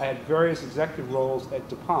 I had various executive roles at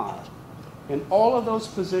DuPont. In all of those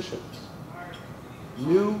positions,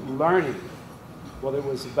 new learning, whether it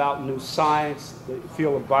was about new science, the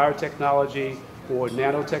field of biotechnology or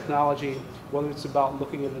nanotechnology, whether it's about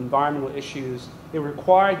looking at environmental issues, it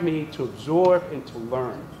required me to absorb and to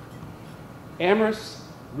learn. Amherst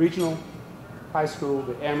Regional High School,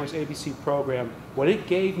 the Amherst ABC program, what it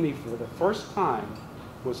gave me for the first time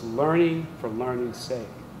was learning for learning's sake.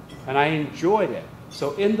 And I enjoyed it.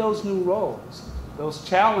 So in those new roles, those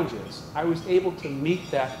challenges, I was able to meet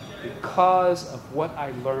that because of what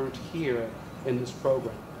I learned here in this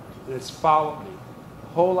program. And it's followed me. The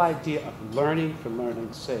whole idea of learning for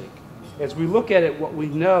learning's sake. As we look at it, what we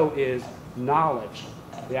know is knowledge.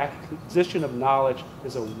 The acquisition of knowledge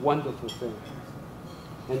is a wonderful thing.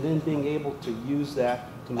 And then being able to use that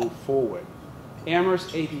to move forward.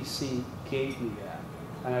 Amherst ABC gave me that.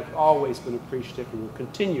 And I've always been appreciative and will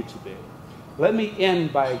continue to be. Let me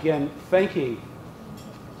end by again thanking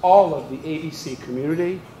all of the ABC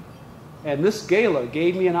community. And this gala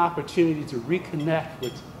gave me an opportunity to reconnect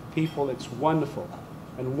with people. It's wonderful.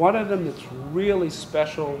 And one of them that's really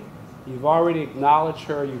special, you've already acknowledged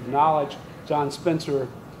her, you've acknowledged John Spencer,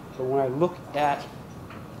 but when I look at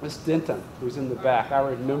Miss Denton, who's in the back, I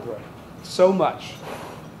remember so much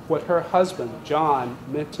what her husband, John,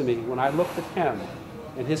 meant to me when I looked at him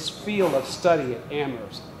and his field of study at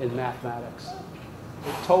Amherst in mathematics.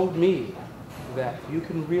 It told me that you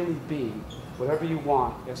can really be whatever you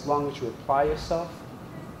want as long as you apply yourself.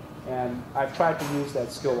 And I've tried to use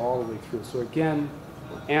that skill all the way through. So again,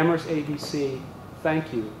 Amherst ABC,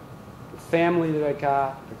 thank you. The family that I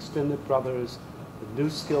got, extended brothers, the new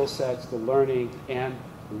skill sets, the learning, and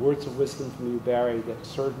the words of wisdom from you, Barry, that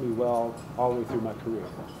served me well all the way through my career.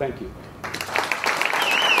 Thank you.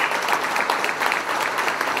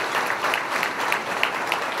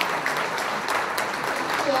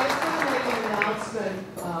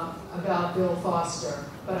 About Bill Foster,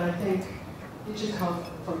 but I think it should come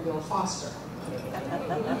from Bill Foster.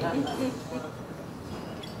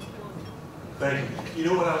 Thank you. You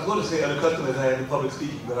know what I was going to say, unaccustomed as I am to public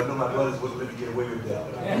speaking, but I know my brothers wouldn't let me get away with that.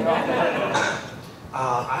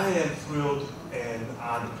 I am thrilled and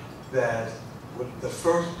honored that when the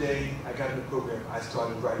first day I got in the program, I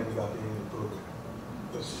started writing about being in the program.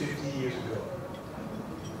 It was 50 years ago.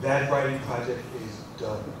 That writing project is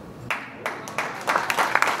done.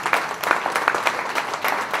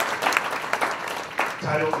 The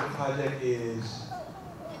title of the project is,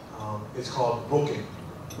 it's called Broken,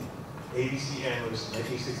 ABC Amherst,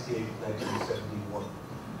 1968-1971.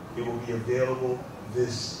 It will be available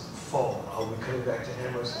this fall. I'll be coming back to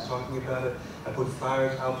Amherst and talking about it. I put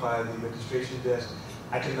flyers out by the registration desk.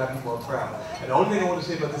 I could not be more proud. And the only thing I want to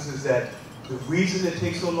say about this is that the reason it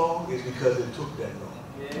takes so long is because it took that long.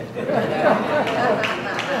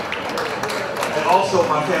 And also,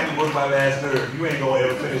 my family was my last nerve. You ain't gonna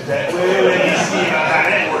ever finish that. Well, let me see how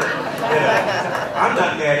that works. Yeah. I'm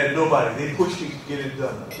not mad at nobody. They pushed me to get it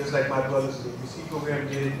done. Just like my brothers in the ABC program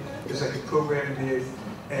did, just like the program did.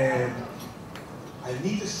 And I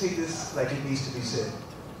need to say this like it needs to be said.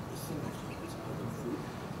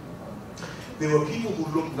 There were people who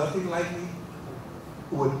looked nothing like me,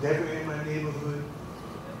 who were never in my neighborhood,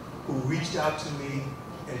 who reached out to me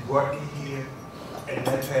and brought me here, and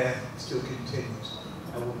that path still continues.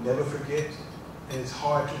 I will never forget, and it's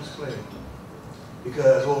hard to explain.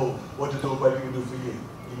 Because, oh, what did those white people do for you?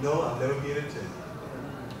 You know, I'll never be able to tell you.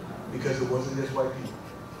 Because it wasn't just white people.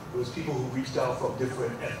 It was people who reached out from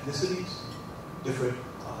different ethnicities, different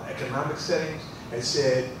economic settings, and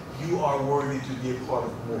said, you are worthy to be a part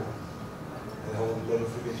of more. And I will never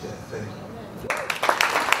forget that. Thank you.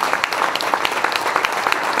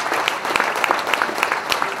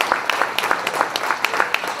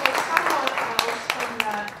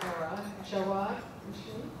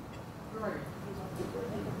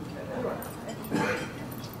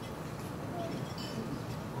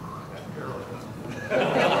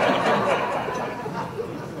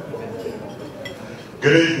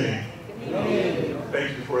 Good evening.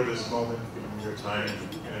 Thank you for this moment, giving me your time and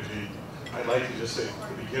energy. I'd like to just say,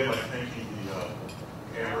 to begin by thanking the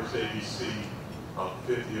Amherst ABC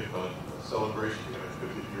 50th celebration,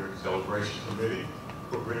 50th year celebration committee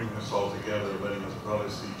for bringing us all together, letting us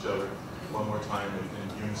brothers see each other one more time in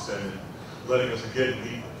unison, and letting us again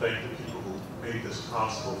meet and thank the people who made this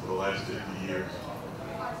possible for the last 50 years.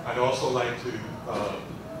 I'd also like to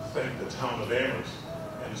thank the town of Amherst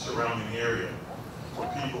and the surrounding area for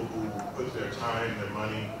people who put their time, their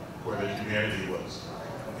money, where their humanity was.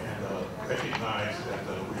 And recognize that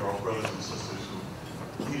we are all brothers and sisters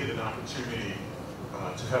who needed an opportunity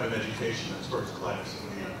to have an education that's first class, and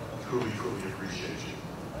we truly, truly appreciate you.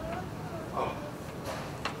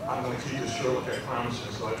 I'm going to keep this short like I promised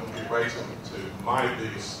you, so I can get right to my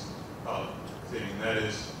biggest thing, and that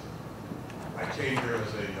is, I came here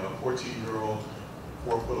as a 14-year-old,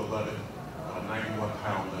 4'11",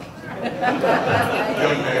 91-pound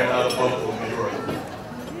young man out of Buffalo, New York,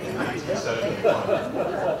 in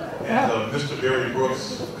 1971. And Mr. Barry Brooks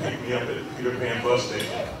picked me up at the Peter Pan bus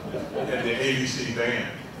station in the ABC van.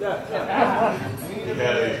 He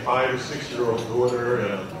had a 5 or 6-year-old daughter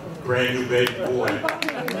and a brand new baby boy.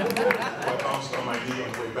 I bounced on my knee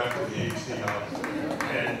on the way back to the ABC house.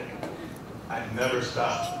 And I never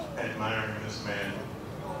stopped admiring this man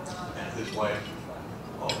and his wife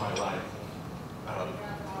all my life.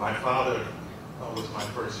 My father was my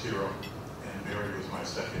first hero, and Barry was my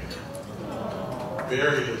second hero.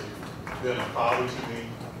 Barry has been a father to me.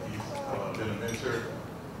 He's been a mentor.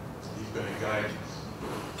 He's been a guidance.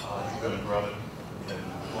 He's been a brother. And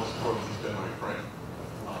most importantly, he's been my friend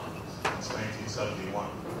since 1971.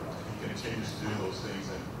 He continues to do those things.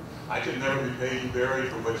 And I could never repay you, Barry,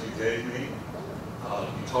 for what you gave me.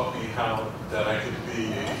 You taught me how that I could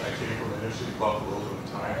be. I came from inner city Buffalo at a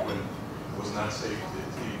time when it was not safe to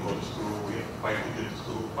even go to school. We had to fight to get to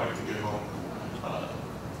school, fight to get home.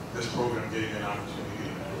 This program gave me an opportunity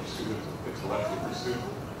to pursue intellectual pursuit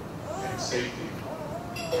and safety.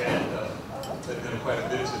 And that meant quite a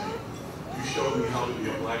bit to me. You showed me how to be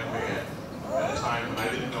a black man at a time when I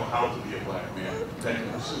didn't know how to be a black man, that can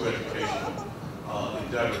pursue educational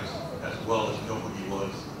endeavors as well as know who he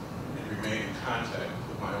was and remain in contact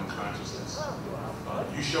with my own consciousness.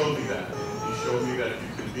 You showed me that. You showed me that you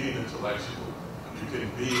can be an intellectual, you can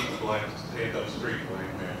be a black, stand-up straight black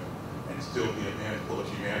man, and still be a man full of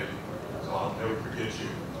humanity. So I'll never forget you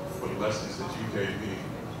for the lessons that you gave me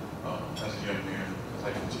as a young man, as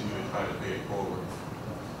I continue to try to pay it forward.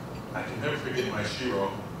 I can never forget my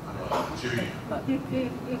shiro, Judy.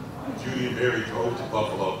 Judy and Barry drove to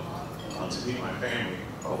Buffalo to meet my family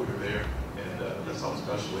while we were there, and that's how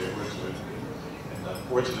special they were to it. And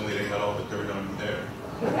unfortunately, they got all the dirt on me there.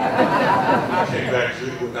 When I came back,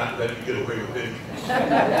 Judy would not let me get away with anything.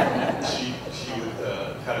 She would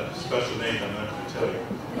have a special name I'm not going to tell you.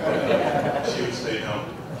 She would say, no,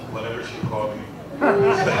 whatever she called me.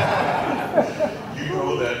 You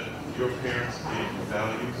know that your parents gave you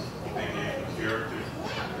values, they gave you character,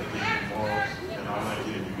 they gave you morals, and I'm not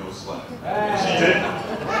giving you no slack. And she didn't.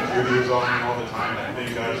 Judy was on me all the time, and I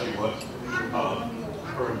thank God she was.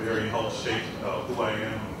 Her and Barry helped shape who I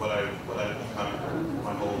am and what I've become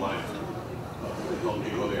my whole life. They helped me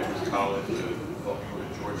go to Amherst College, helped me go to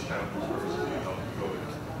Georgetown University, helped me go to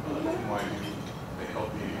NYU. They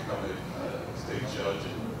helped me become a state judge,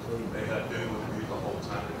 and they have been with me the whole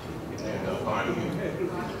time. And finally,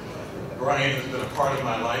 Brian has been a part of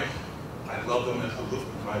my life. I love them as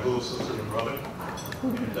my little sister and brother.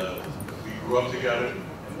 And we grew up together. And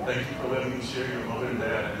thank you for letting me share your mother and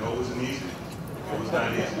dad. I know it wasn't easy. It was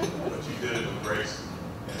not easy, but you did it with grace.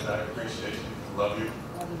 And I appreciate you. Love you.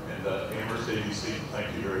 And Amherst ABC,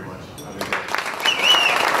 thank you very much.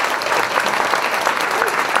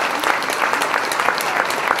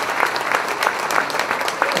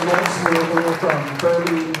 from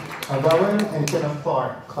Burley Vellen and Kenneth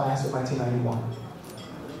Clark, class of 1991.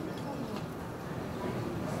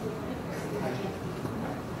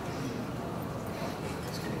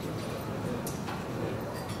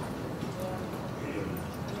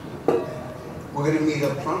 We're going to meet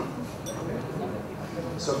up front.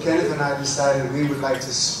 So Kenneth and I decided we would like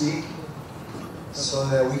to speak so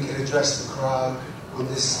that we could address the crowd on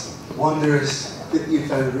this wondrous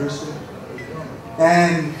 50th anniversary.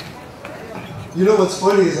 And you know what's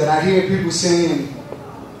funny is that I hear people saying,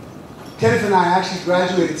 Kenneth and I actually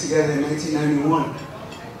graduated together in 1991,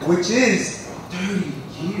 which is 30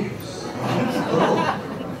 years ago.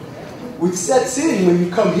 Which sets in when you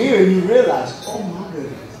come here and you realize, oh my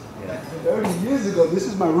goodness, 30 years ago, this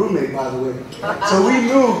is my roommate, by the way. So we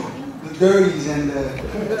knew the dirties and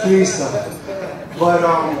the clean stuff. But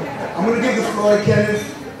I'm going to give the floor to Kenneth.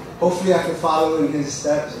 Hopefully I can follow in his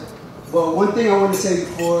steps. But one thing I want to say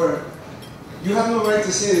before, you have no right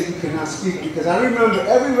to say that you cannot speak, because I remember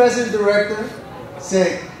every resident director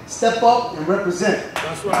said, step up and represent.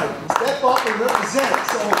 That's right. Step up and represent.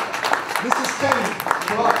 So this is Kenneth,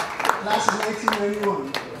 class of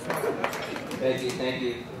 1991. Thank you, thank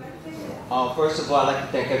you. First of all, I'd like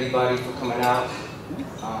to thank everybody for coming out.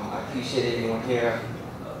 I appreciate everyone here.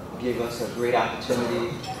 Give us a great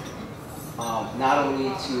opportunity, not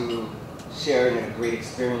only to share in a great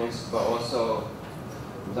experience, but also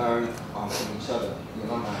learn from each other, the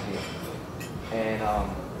alumni here. And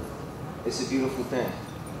it's a beautiful thing.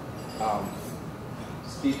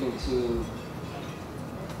 Speaking to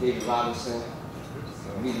David Robinson,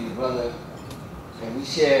 meeting your brother, and we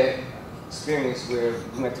shared experience where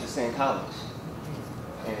we went to the same college.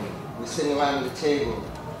 And we're sitting around the table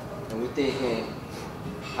and we're thinking,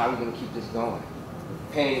 how are we going to keep this going?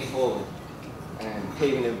 Paying it forward and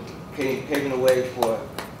paving the way for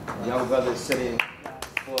young brothers sitting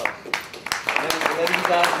for us. Letting you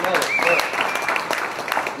guys know, look,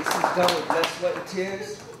 this is done with blood, sweat, and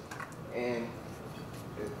tears, and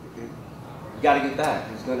you got to get back.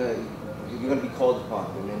 You're going to be called upon,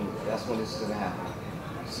 and then that's when this is going to happen.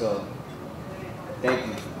 So, thank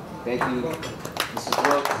you. Thank you, Mrs.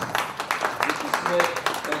 Brooks, Mr. Smith,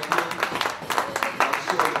 thank you. I'm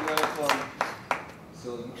sure you learned from, so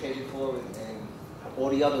you paid it forward, and all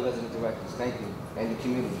the other resident directors, thank you. And the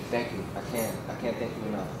community, thank you. I can't thank you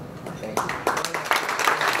enough. Thank you.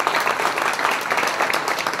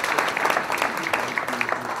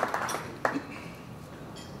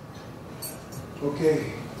 Okay,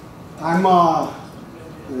 I'm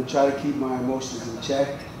going to try to keep my emotions in check.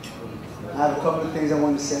 I have a couple of things I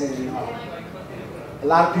want to say. A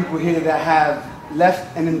lot of people here that have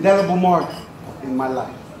left an indelible mark in my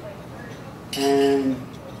life. And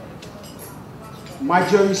my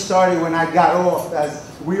journey started when I got off,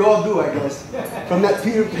 as we all do, I guess, from that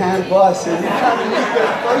Peter Pan bus. And we kind of meet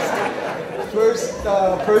the first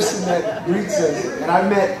person that greets us. And I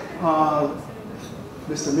met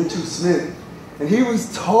Mr. Mitchell Smith. And he was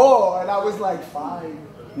tall, and I was like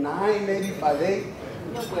 5'9", maybe 5'8".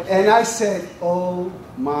 And I said, oh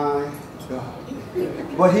my God.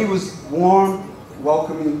 But he was warm,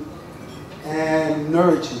 welcoming, and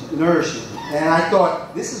nourishing. And I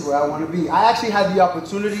thought, this is where I want to be. I actually had the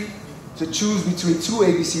opportunity to choose between 2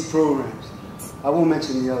 ABC programs. I won't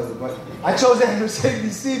mention the other, but I chose Amherst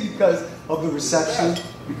ABC because of the reception,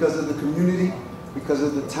 because of the community, because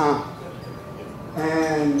of the town.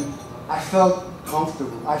 And I felt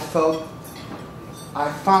comfortable. I found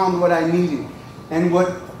what I needed. And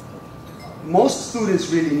what most students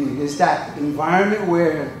really need is that environment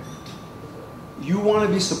where you want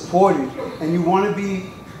to be supported and you want to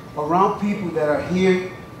be around people that are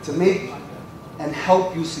here to make and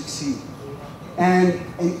help you succeed. And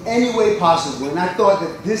in any way possible. And I thought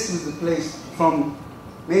that this was the place, from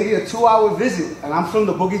maybe a 2-hour visit, and I'm from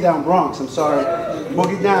the Boogie Down Bronx, I'm sorry,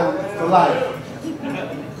 Boogie Down for life.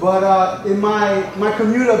 But in my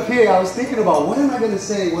commute up here, I was thinking about, what am I going to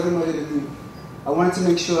say, what am I going to do? I wanted to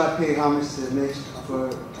make sure I paid homage to Mitch for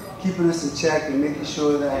keeping us in check and making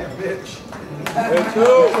sure that he took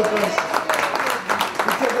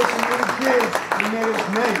us from little kids, he made us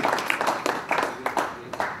men.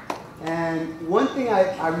 And one thing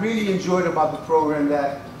I really enjoyed about the program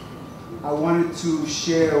that I wanted to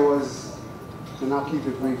share was, and I'll keep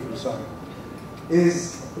it brief, I'm sorry,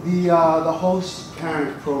 is the host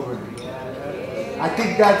parent program. I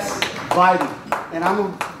think that's vital. And I'm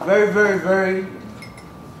a very, very, very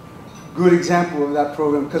good example of that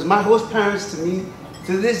program, because my host parents to me,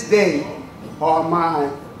 to this day, are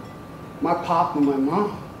my pop and my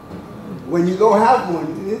mom. When you don't have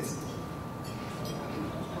one, it's...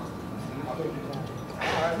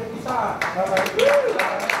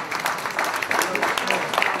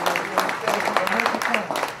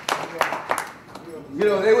 You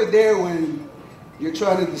know, they were there when you're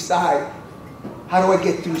trying to decide, how do I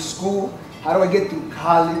get through school? How do I get through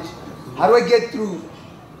college? How do I get through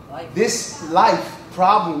this life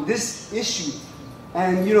problem, this issue?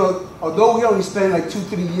 And you know, although we only spent like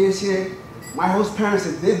 2-3 years here, my host parents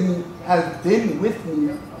have been with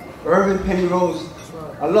me. Irvin, Penny Rose,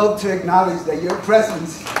 I love to acknowledge that your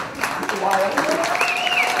presence is why I'm here.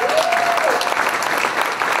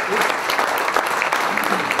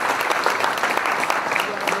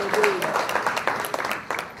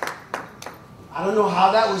 I don't know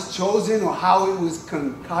how that was chosen or how it was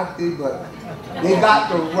concocted, but they got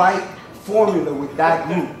the right formula with that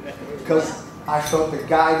group. Because I felt the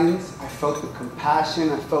guidance, I felt the compassion,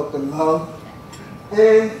 I felt the love.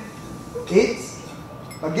 And it's,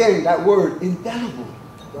 again, that word, indelible.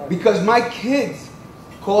 Because my kids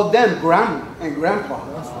called them grandma and grandpa.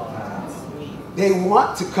 They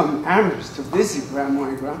want to come to Amherst to visit grandma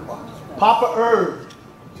and grandpa. Papa Irv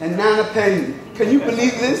and Nana Penny. Can you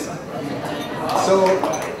believe this? So,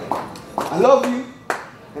 I love you,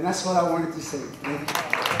 and that's what I wanted to say. Thank you.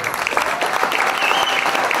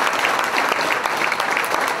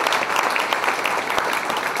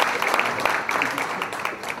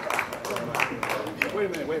 Wait a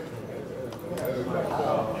minute, wait.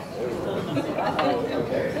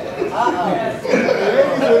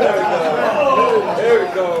 There we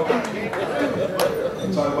go.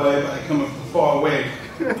 Talk about everybody coming from far away.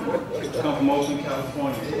 Come from Oakland,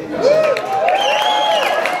 California.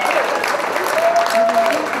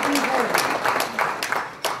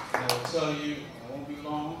 I will tell you, I won't be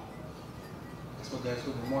long. That's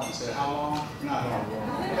what we want. I said, how long? Not long.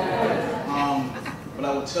 But I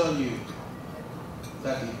will tell you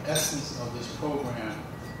that the essence of this program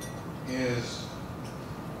is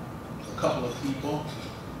a couple of people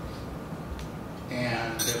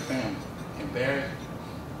and their family. And Barry,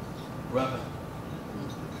 brother,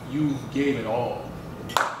 you gave it all.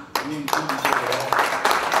 You gave it all.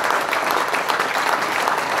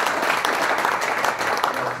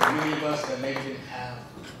 For many of us that maybe didn't have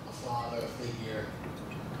a father, a figure,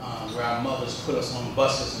 where our mothers put us on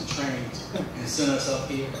buses and trains and sent us up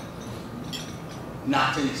here,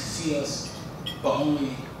 not to see us, but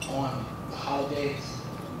only on the holidays.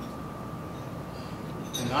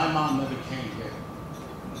 And my mom never came here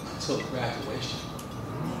until graduation,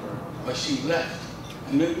 but she left.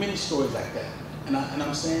 And there are many stories like that. And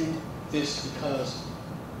I'm saying this because,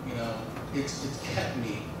 you know, it's kept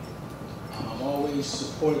me. I've always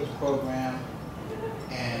supported the program,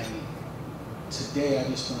 and today I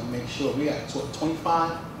just want to make sure we got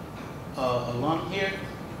 25 alum here.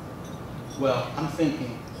 Well, I'm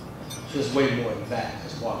thinking there's way more than that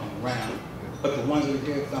that's walking around. But the ones that are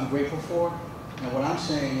here, I'm grateful for. And what I'm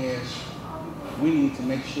saying is, we need to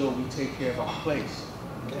make sure we take care of our place.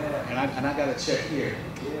 Yeah. And I got to check here.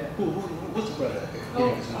 Yeah. What's the brother?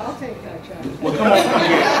 Oh, I'll take that check. Well, come on,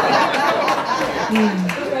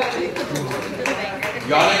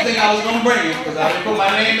 y'all didn't think I was going to bring it because I didn't put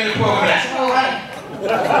my name in the program. That's all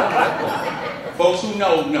right. Folks who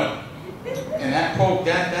know. And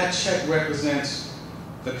that check represents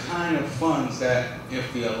the kind of funds that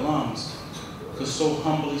if the alums could so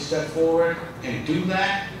humbly step forward and do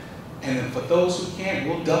that, and then for those who can't,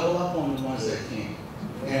 we'll double up on the ones that can.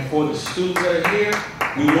 And for the students that are here,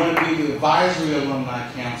 we want to be the advisory alumni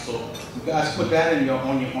council. You guys put that in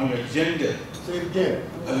on your agenda. Say it again.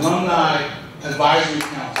 Alumni advisory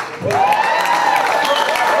council.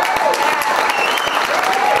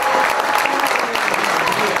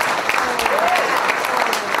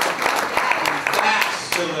 That's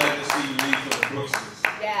the legacy we leave for the Brookses.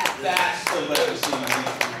 Yeah. That's the legacy we leave for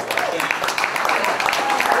the Brookses.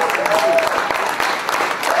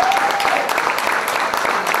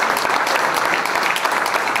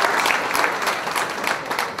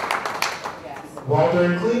 Walter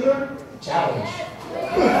and Cleaver, challenge.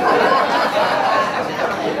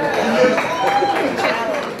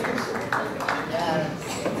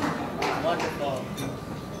 Wonderful.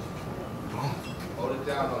 Hold it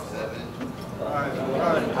down on 7.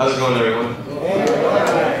 How's it going, everyone?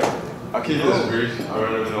 I'll keep this brief. I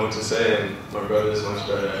don't really know what to say, and my brother is much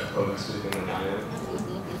better at public speaking than I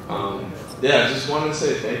am. Yeah, I just wanted to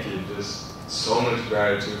say thank you. Just so much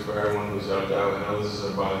gratitude for everyone who's helped out. I know this is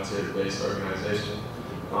a volunteer-based organization.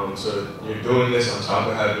 So you're doing this on top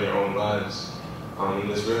of having your own lives. And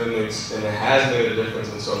this really makes, and it has made a difference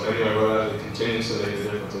in so many of our lives. It continues to make a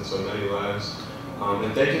difference in so many lives.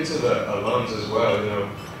 And thank you to the alums as well. You know,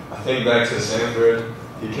 I think back to Sanford.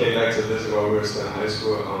 He came back to visit while we were still in high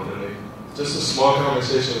school. And just a small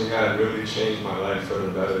conversation we had really changed my life for the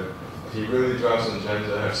better. He really dropped some gems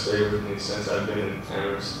that have stayed with me since I've been in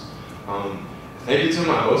Amherst. Thank you to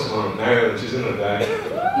my host mom, Marilyn. She's in the back.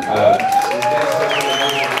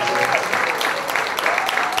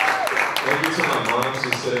 Thank you to my mom.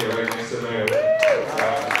 She's sitting right next to Marilyn.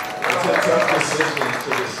 It's a tough decision to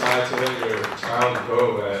decide to let your child go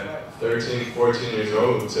at 13, 14 years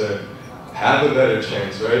old to have a better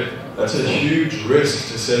chance, right? That's a huge risk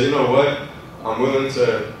to say, you know what? I'm willing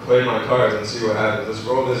to play my cards and see what happens. Let's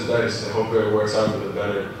roll this dice and hope it works out for the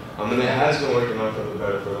better. And it has been working out for the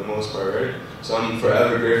better for the most part, right? So I'm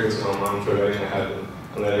forever grateful to my mom for letting it happen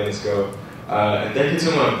and letting us go. And thank you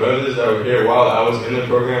to my brothers that were here while I was in the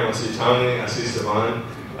program. I see Tommy, I see Stevan.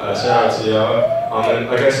 Shout out to y'all. And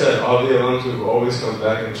like I said, all the alums who've always come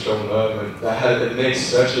back and shown love, and it makes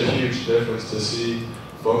such a huge difference to see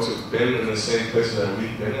folks who've been in the same places that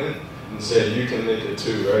we've been in and say, you can make it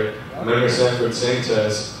too, right? I remember Sanford saying to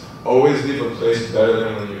us, always leave a place better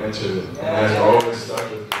than when you entered it. And that's always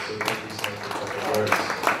stuck with me, so thank you, Sanford, for the words.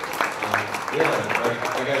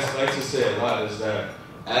 Like I like to say a lot is that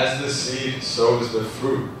as the seed sows the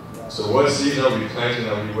fruit. So what seeds are we planting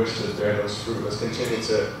that we wish to bear those fruit? Let's continue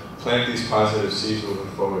to plant these positive seeds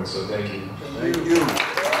moving forward. So thank you. Thank you.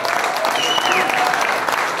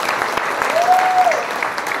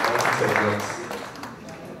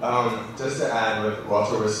 Just to add what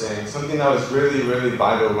Walter was saying, something that was really, really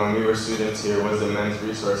vital when we were students here was the Men's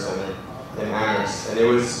Resource Center in Amherst. And it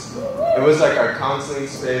was like our counseling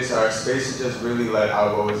space, our space to just really let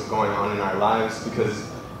out what was going on in our lives, because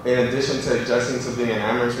in addition to adjusting to being in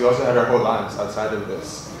Amherst, we also had our whole lives outside of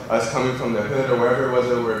this. Us coming from the hood or wherever it was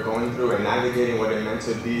that we were going through and navigating what it meant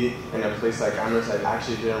to be in a place like Amherst that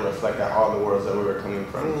actually didn't reflect at all the worlds that we were coming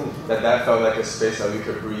from. That felt like a space that we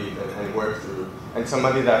could breathe and work through. And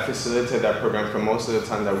somebody that facilitated that program for most of the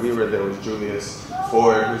time that we were there was Julius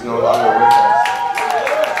Ford, who's no longer with us.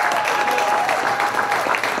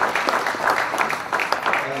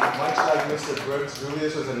 Mr. Brooks,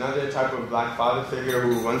 Julius was another type of black father figure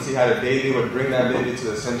who, once he had a baby, would bring that baby to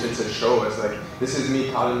the center to show us, like, this is me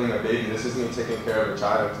coddling a baby, this is me taking care of a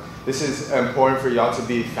child. This is important for y'all to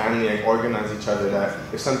be family and organize each other, that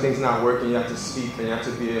if something's not working, you have to speak and you have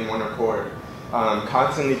to be in one accord.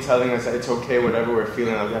 Constantly telling us that it's okay, whatever we're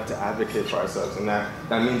feeling, that we have to advocate for ourselves, and that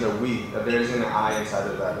means that there isn't an I inside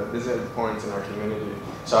of that this is important in our community.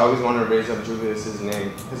 So I always want to raise up Julius's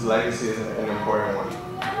name. His legacy is an important one.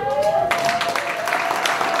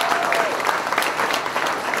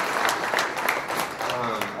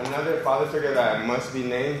 Another father figure that must be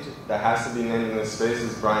named, that has to be named in this space,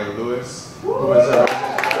 is Brian Lewis, who was a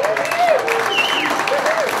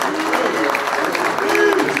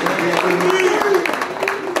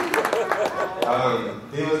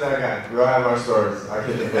he was that guy. We all have our stories. I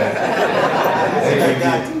can admit.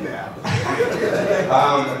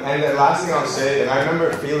 And the last thing I'll say, and I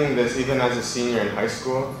remember feeling this even as a senior in high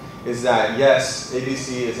school, is that yes,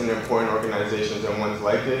 ABC is an important organization and one's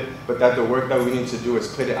like it, but that the work that we need to do is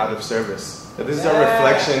put it out of service. That this is a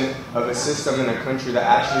reflection of a system in a country that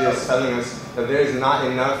actually is telling us that there is not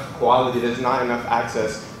enough quality, there's not enough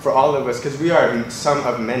access for all of us, because we are some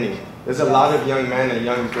of many. There's a lot of young men and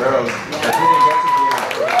young girls that didn't get to be in the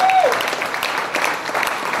program.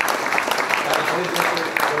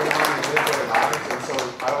 And so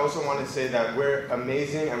I also want to say that we're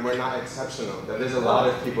amazing and we're not exceptional. That there's a lot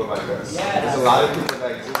of people like us. There's a lot of people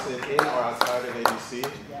that existed in or outside of ABC,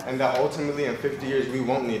 and that ultimately in 50 years we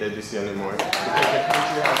won't need ABC anymore. Because the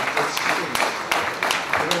country has changed.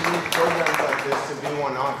 We don't need programs like this to be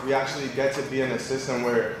one-off. We actually get to be in a system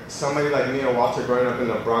where somebody like me or Walter growing up in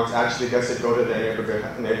the Bronx actually gets to go to their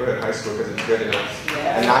neighborhood high school because it's good enough.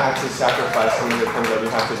 And not have to sacrifice some of the things that we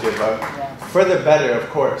have to give up. For the better, of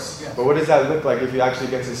course. But what does that look like if you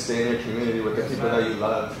actually get to stay in your community with the people that you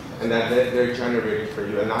love and that they're generating for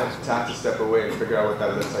you, and not to have to step away and figure out what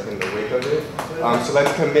that looks like in the wake of it? So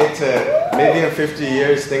let's commit to maybe in 50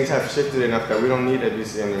 years things have shifted enough that we don't need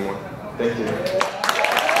ABC anymore. Thank you.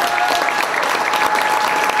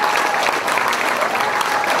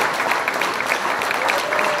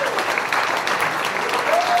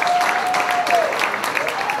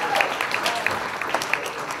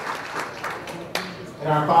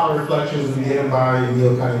 Our final reflections will be given by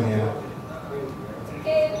Emil Cunningham.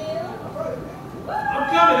 I'm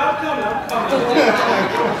coming.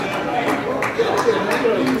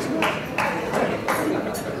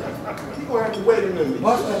 People have to wait a minute.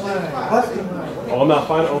 What's the line? Oh, I'm not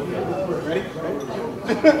final. Ready?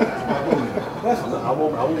 I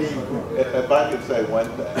won't leave. If I could say one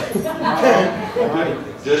thing.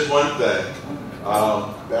 Just one thing.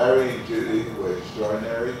 Barry and Judy were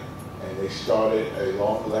extraordinary. And they started a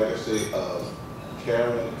long legacy of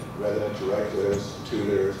caring resident directors,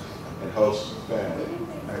 tutors, and hosts of family.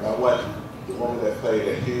 And I want the woman that played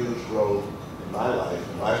a huge role in my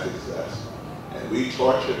life, in my success. And we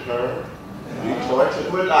tortured her, and we tortured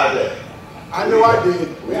her. What did I do? I know I did.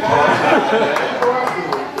 We tortured her.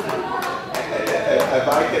 If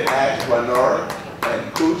I could ask Lenora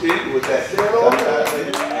and Kuti, who was that sometimes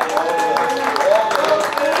lady?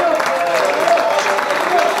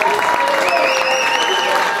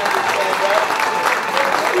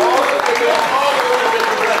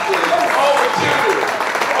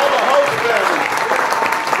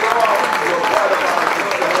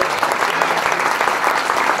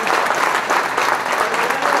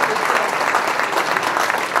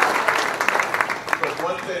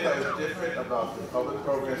 About the public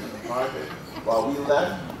programs and the private. While we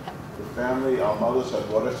left, the family, our mothers have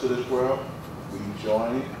brought us to this world. We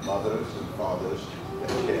joined mothers and fathers and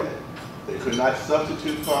cared. They could not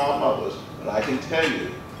substitute for our mothers, but I can tell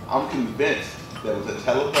you, I'm convinced there was a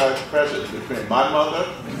telepathic presence between my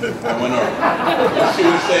mother and Lenora. She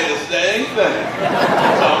would say the same thing.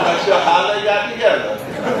 So I'm not sure how they got together,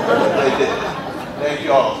 but they did. Thank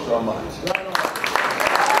you all so much.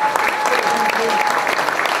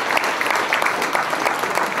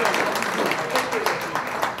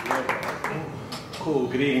 Cool.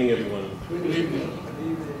 Good evening, everyone. Good evening.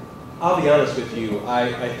 I'll be honest with you.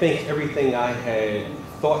 I think everything I had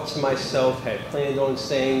thought to myself, had planned on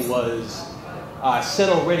saying was said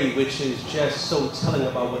already, which is just so telling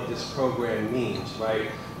about what this program means,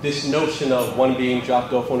 right? This notion of one being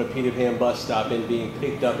dropped off on a Peter Pan bus stop and being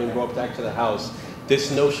picked up and brought back to the house.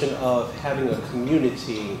 This notion of having a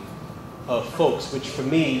community of folks, which for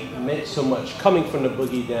me meant so much. Coming from the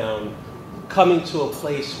boogie down, coming to a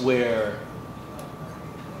place where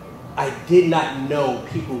I did not know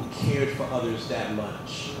people cared for others that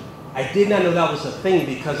much. I did not know that was a thing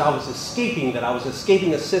because I was escaping that. I was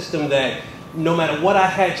escaping a system that no matter what I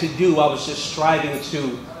had to do, I was just striving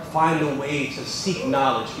to find a way to seek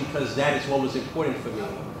knowledge because that is what was important for me.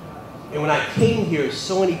 And when I came here,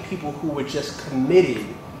 so many people who were just committed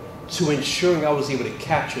to ensuring I was able to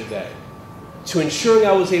capture that, to ensuring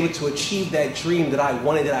I was able to achieve that dream that I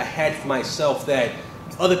wanted, that I had for myself, that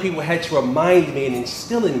other people had to remind me and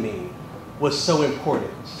instill in me was so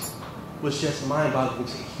important. It was just mind-boggling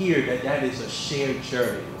to hear that that is a shared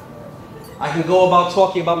journey. I can go about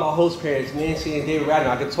talking about my host parents, Nancy and David Radner.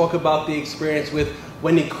 I can talk about the experience with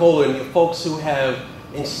Wendy Kohler and the folks who have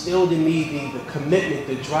instilled in me the commitment,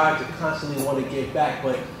 the drive to constantly want to give back.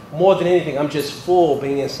 But more than anything, I'm just full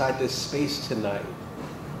being inside this space tonight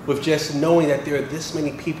with just knowing that there are this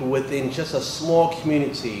many people within just a small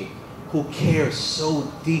community who care so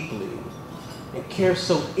deeply and care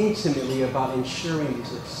so intimately about ensuring the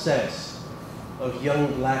success of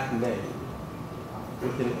young black men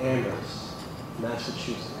within Amherst,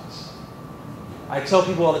 Massachusetts. I tell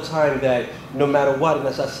people all the time that no matter what, and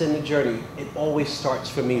as I said in the journey, it always starts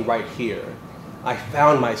for me right here. I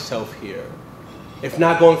found myself here. If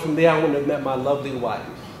not going from there, I wouldn't have met my lovely wife,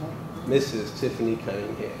 Mrs. Tiffany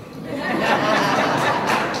Cunningham.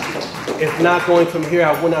 If not going from here,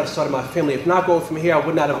 I would not have started my family. If not going from here, I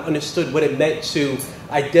would not have understood what it meant to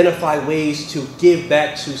identify ways to give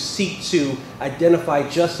back, to seek to identify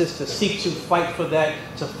justice, to seek to fight for that,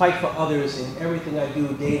 to fight for others in everything I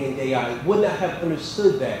do day in and day out. I would not have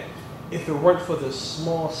understood that if it weren't for the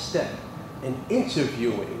small step in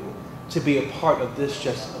interviewing to be a part of this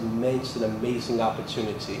just immense and amazing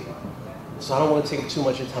opportunity. So I don't want to take too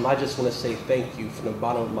much of time. I just want to say thank you from the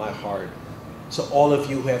bottom of my heart to all of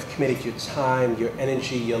you who have committed your time, your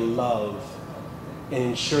energy, your love in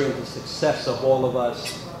ensuring the success of all of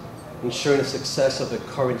us, ensuring the success of the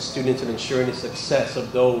current students, and ensuring the success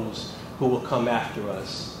of those who will come after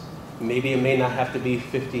us. Maybe it may not have to be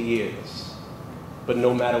 50 years, but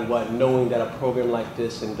no matter what, knowing that a program like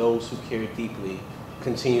this and those who care deeply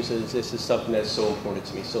continues to exist is something that's so important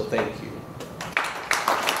to me. So thank you.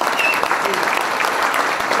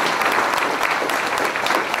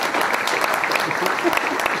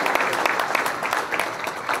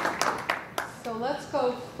 So let's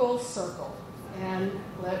go full circle and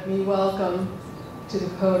let me welcome to the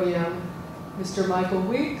podium Mr. Michael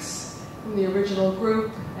Weeks from the original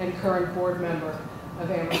group and current board member of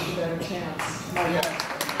Amherst A Better Chance. Michael.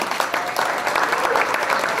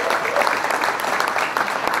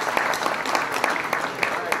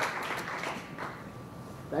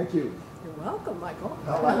 Thank you. You're welcome, Michael.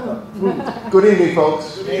 Good evening,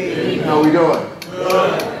 folks. Good evening. How are we doing?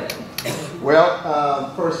 Good.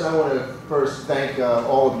 Well, first I want to thank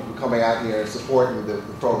all of you for coming out here and supporting the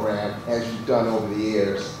program as you've done over the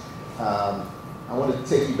years. I want to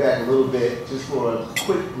take you back a little bit, just for a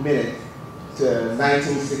quick minute, to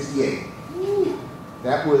 1968.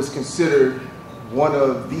 That was considered one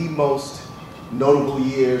of the most notable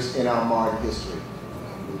years in our modern history.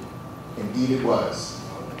 Indeed it was.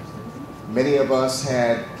 Many of us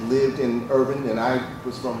had lived in urban, and I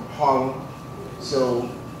was from Harlem, so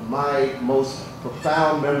my most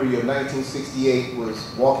profound memory of 1968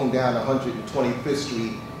 was walking down 125th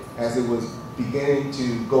Street as it was beginning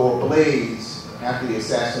to go ablaze after the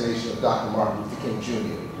assassination of Dr. Martin Luther King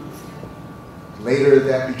Jr. Later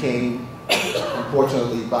that became,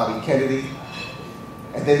 unfortunately, Bobby Kennedy.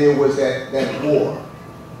 And then there was that war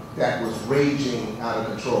that was raging out of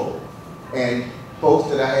control. And folks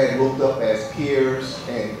that I had looked up as peers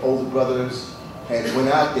and older brothers had went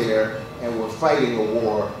out there and were fighting a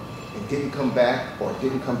war and didn't come back or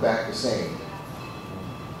didn't come back the same.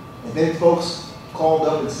 And then folks called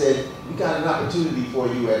up and said, we got an opportunity for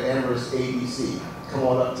you at Amherst ABC. Come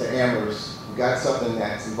on up to Amherst. We got something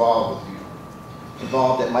that's involved with you,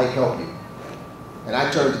 involved that might help you. And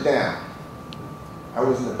I turned it down. I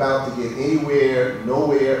wasn't about to get anywhere,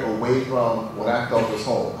 nowhere away from what I felt was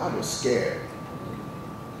home. I was scared.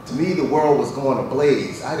 To me, the world was going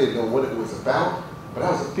ablaze. I didn't know what it was about, but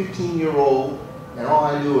I was a 15-year-old, and all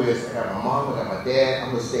I knew is I got my mom, I got my dad,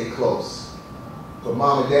 I'm gonna stay close. But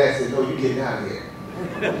mom and dad said, no, you're getting out of here.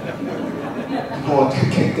 You're going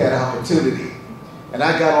to take that opportunity. And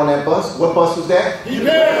I got on that bus. What bus was that? Peter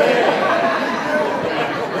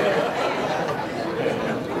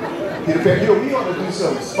Pan. You know, we ought to do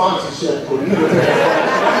some sponsorship for Peter Pan.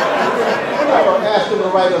 We ought to ask them to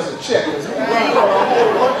write us a check. Because we got a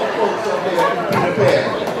whole bunch of folks up there at Peter Pan.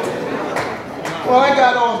 Well, I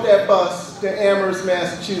got off that bus to Amherst,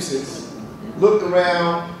 Massachusetts, looked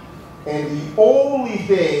around, and the only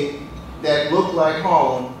thing that looked like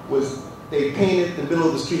Harlem was they painted the middle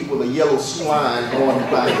of the street with a yellow line going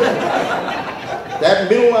by. That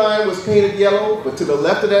middle line was painted yellow, but to the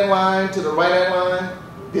left of that line, to the right of that line,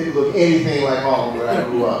 didn't look anything like Harlem where I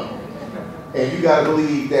grew up. And you gotta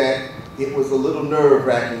believe that it was a little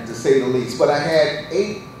nerve-wracking to say the least. But I had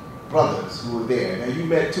 8 brothers who were there. Now you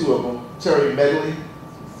met 2 of them, Terry Medley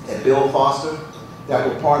and Bill Foster, that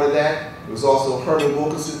were part of that. There was also Herman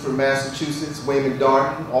Wilkinson from Massachusetts, Wayman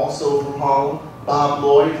Darden, also from Harlem, Bob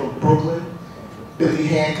Lloyd from Brooklyn, Billy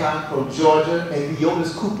Hancock from Georgia, and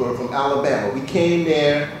Theodis Cooper from Alabama. We came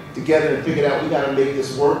there together and figured out we gotta make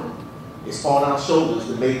this work. It's on our shoulders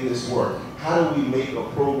to make this work. How do we make a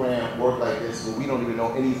program work like this when we don't even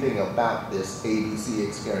know anything about this ABC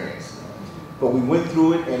experience? But we went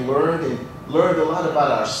through it and learned a lot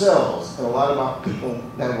about ourselves and a lot about people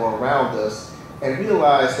that were around us, and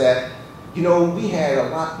realized that, you know, we had a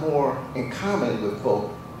lot more in common with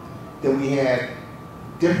folk than we had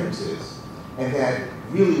differences. And that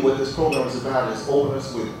really what this program is about is opening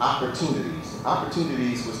us with opportunities.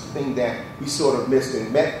 Opportunities was the thing that we sort of missed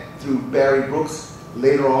and met through Barry Brooks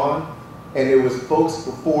later on. And there was folks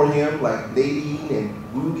before him like Nadine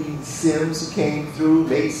and Ruby Sims who came through,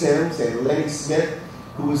 Nate Sims and Lenny Smith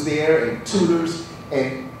who was there, and tutors.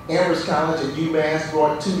 And Amherst College and UMass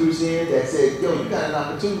brought tutors in that said, yo, you got an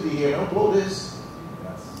opportunity here, don't blow this.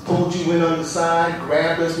 Pulled you in on the side,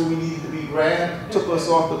 grabbed us when we needed to be grabbed, took us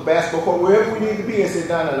off the basketball court, wherever we needed to be, and said,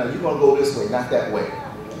 no, you're going to go this way, not that way.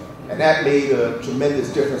 And that made a tremendous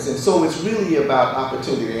difference. And so it's really about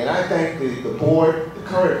opportunity. And I thank the board, the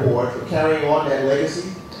current board, for carrying on that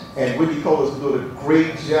legacy. And Whitney Cole has doing a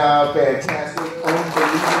great job, fantastic,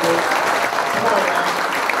 unbelievable. Come on now.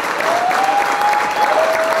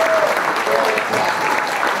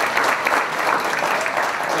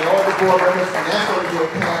 And all the board members, and that's going to get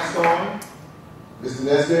passed on. Mr.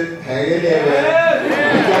 Nesbitt, hang in there, man.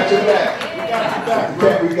 We got your back.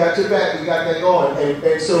 We got your back. We got that going. And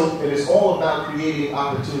it's all about creating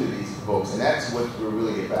opportunities for folks, and that's what we're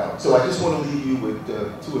really about. So I just want to leave you with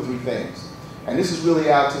 2 or 3 things. And this is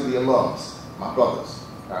really out to the alums, my brothers,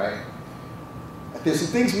 all right? There's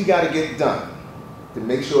some things we got to get done to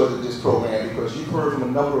make sure that this program, because you've heard from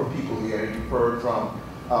a number of people here. You've heard from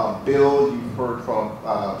Bill, you've heard from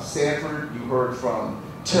Sanford, you've heard from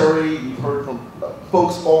Terry, you've heard from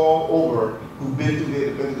folks all over who've been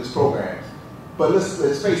through this program. But let's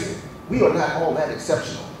face it, we are not all that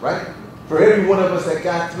exceptional, right? For every one of us that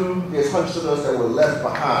got through, there's hundreds of us that were left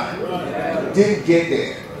behind, didn't get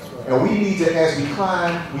there. And we need to, as we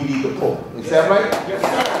climb, we need to pull. Is that right?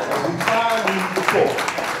 As we climb, we need to pull.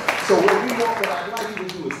 So what I'd like you to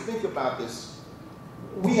do is think about this.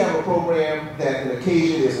 We have a program that on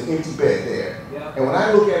occasion there's an empty bed there. And when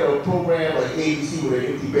I look at a program like ABC with an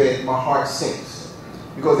empty bed, my heart sinks.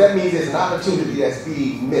 Because that means there's an opportunity that's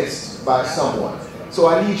being missed by someone. So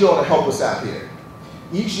I need y'all to help us out here.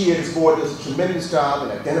 Each year this board does a tremendous job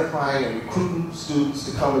in identifying and recruiting students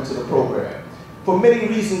to come into the program. for many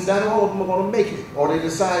reasons, not all of them are going to make it, or they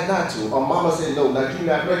decide not to, or mama said, no, now you're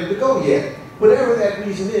not ready to go yet. Whatever that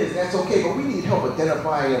reason is, that's okay, but we need help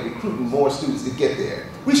identifying and recruiting more students to get there.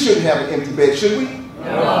 We shouldn't have an empty bed, should we?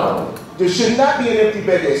 No. There should not be an empty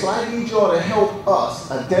bed there, so I need y'all to help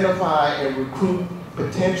us identify and recruit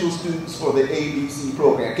potential students for the ABC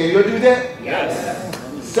program. Can you do that? Yes.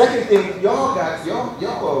 Second thing, y'all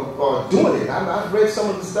are doing it. I've read some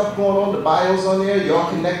of the stuff going on, the bios on there. Y'all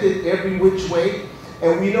connected every which way.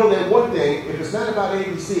 And we know that one thing, if it's not about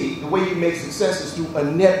ABC, the way you make success is through a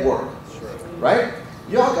network, right?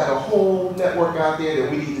 Y'all got a whole network out there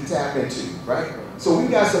that we need to tap into, right? So we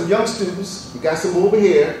got some young students, we got some over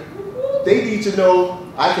here. They need to know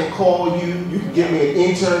I can call you, you can give me an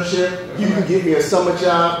internship, you can give me a summer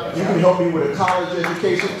job, you can help me with a college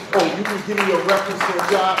education, or you can give me a reference for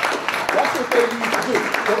a job. That's what they need to do.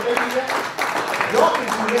 Don't they do that? Y'all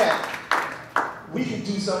can do that. We can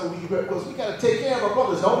do something, because we got to take care of our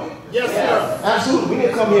brothers, don't we? Yes, sir. Absolutely. We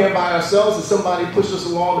didn't come here by ourselves and somebody pushed us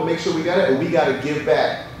along to make sure we got it, and we got to give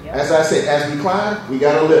back. As I said, as we climb, we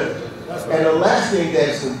got to lift. And the last thing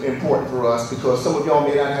that's important for us, because some of y'all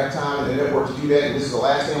may not have time in the network to do that, and this is the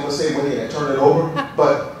last thing I'm going to say when you turn it over,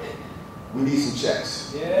 but we need some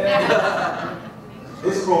checks. Yeah.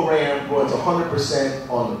 This program runs 100%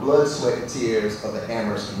 on the blood, sweat, and tears of the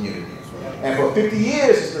Amherst community. And for 50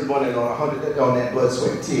 years, it's been running on that blood,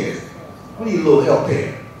 sweat, and tears. We need a little help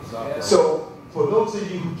here. So, for those of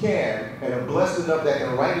you who can, and are blessed enough that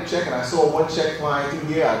can write a check, and I saw one check flying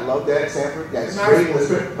through here, I love that, Sanford. That's great.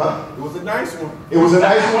 Huh? It was a nice one. It was a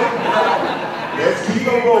nice one? Let's keep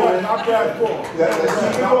it rolling. Not bad. Let's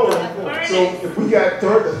keep it rolling. So if we got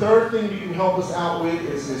the third thing you can help us out with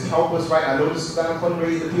is help us, right? I know this is not a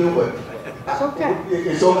fundraising appeal, but it's okay.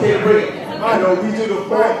 It's okay to bring it. I know we do the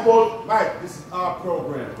fourth. Mike, this is our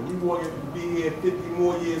program. We want you to be here 50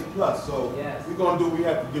 more years plus, so we're going to do what we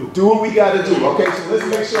have to do. Do what we got to do. Okay, so let's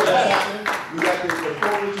make sure that's happening. We got the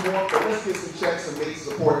foliage more, but let's get some checks and make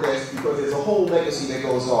support this, because there's a whole legacy that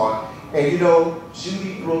goes on. And you know,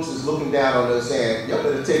 Judy Brooks is looking down on us saying, y'all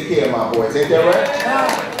better take care of my boys. Ain't that right?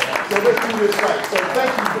 So let's do this right. So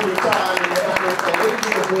thank you for your time and your effort. And thank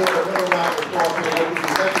you for the board, a round of applause for what we do.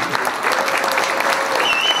 Thank you.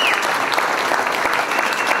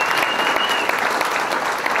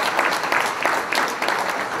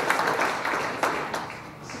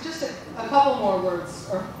 A couple more words,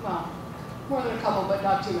 or well, more than a couple, but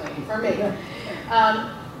not too many for me.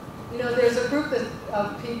 You know, there's a group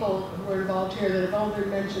of people who are involved here that have all been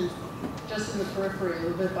mentioned just in the periphery a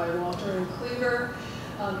little bit by Walter and Cleaver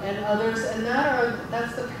and others, and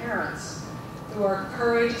that's the parents who are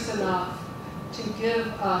courageous enough to give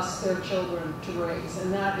us their children to raise,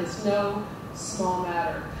 and that is no small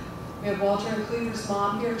matter. We have Walter and Cleaver's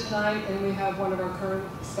mom here tonight, and we have one of our current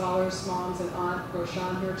scholars' moms and Aunt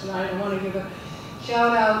Roshan here tonight. I want to give a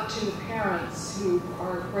shout out to the parents who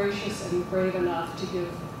are gracious and brave enough to give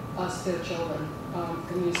us their children.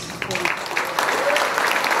 Can you support?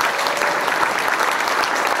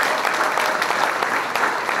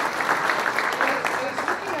 I was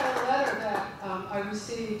looking at a letter that I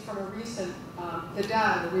received from a recent, the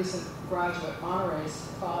dad of a recent graduate, Honore's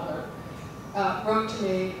father, wrote to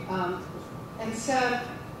me and said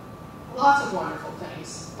lots of wonderful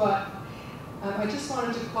things, but I just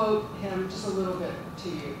wanted to quote him just a little bit to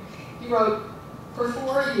you. He wrote, "For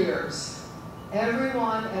 4 years,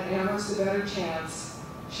 everyone at Amherst A Better Chance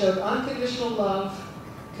showed unconditional love,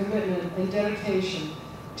 commitment, and dedication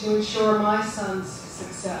to ensure my son's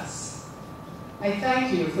success. I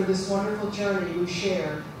thank you for this wonderful journey we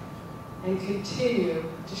shared and continue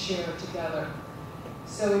to share together.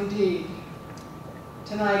 So indeed,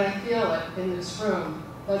 tonight I feel it in this room.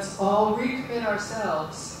 Let's all recommit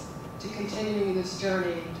ourselves to continuing this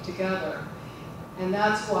journey together. And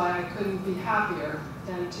that's why I couldn't be happier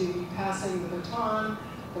than to be passing the baton,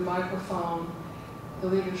 the microphone, the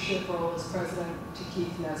leadership role as president to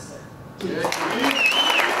Keith Nesbitt."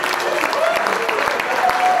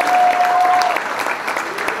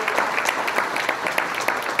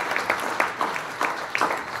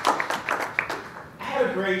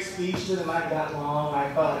 Great speech, didn't like that long. I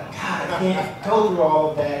thought, God, I can't go through all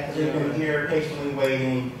of that because they've been here patiently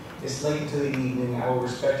waiting. It's late into the evening. I will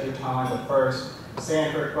respect your time, but first,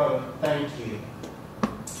 Sanford, brother, thank you.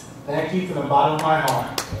 Thank you from the bottom of my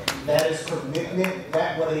heart. That is commitment.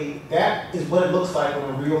 That is what it looks like when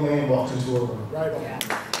a real man walks into a room. Right on. Yeah.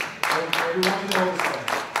 Everyone knows that.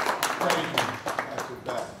 Thank you.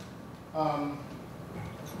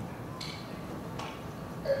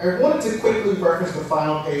 I wanted to quickly reference the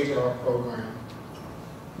final page of our program.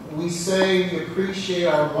 We say we appreciate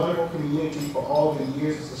our wonderful community for all the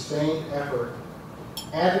years of sustained effort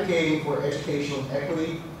advocating for educational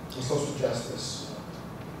equity and social justice.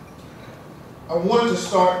 I wanted to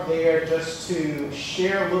start there just to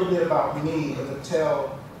share a little bit about me, but to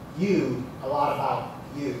tell you a lot about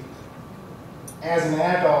you. As an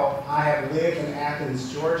adult, I have lived in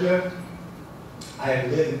Athens, Georgia. I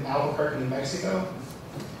have lived in Albuquerque, New Mexico.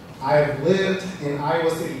 I have lived in Iowa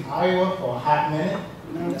City, Iowa for a hot minute.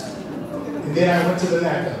 And then I went to the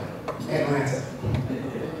Mecca, Atlanta.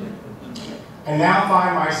 And now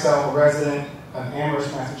find myself a resident of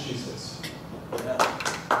Amherst, Massachusetts.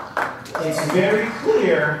 It's very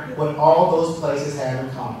clear what all those places have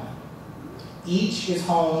in common. Each is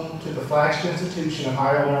home to the flagship institution of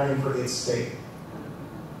higher learning for its state.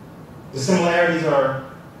 The similarities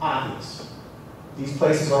are obvious. These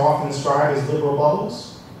places are often described as liberal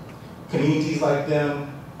bubbles. Communities like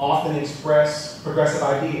them often express progressive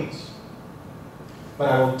ideals. But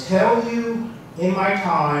I will tell you in my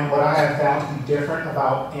time what I have found to be different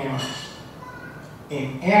about Amherst.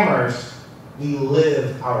 In Amherst, we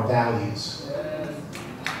live our values.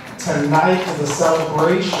 Tonight is a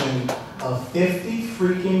celebration of 50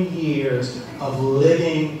 freaking years of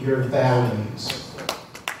living your values.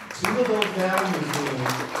 Two of those values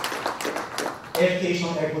being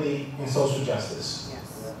educational equity and social justice.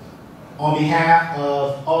 Yes. On behalf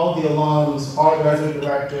of all the alums, all the resident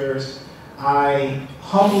directors, I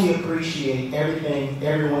humbly appreciate everything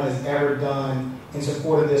everyone has ever done in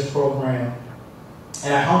support of this program.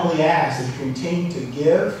 And I humbly ask that you continue to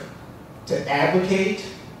give, to advocate,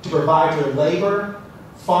 to provide your labor,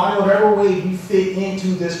 find whatever way you fit into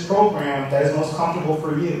this program that is most comfortable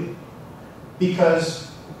for you.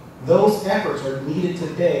 Because those efforts are needed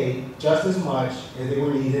today just as much as they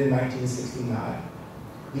were needed in 1969.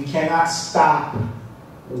 We cannot stop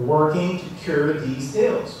working to cure these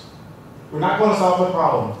ills. We're not going to solve the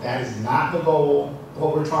problem. That is not the goal of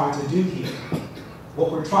what we're trying to do here. What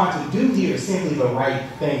we're trying to do here is simply the right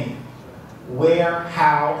thing. Where,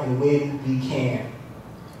 how, and when we can.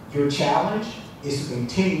 Your challenge is to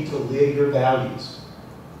continue to live your values.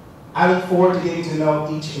 I look forward to getting to know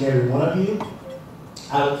each and every one of you.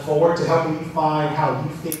 I look forward to helping you find how you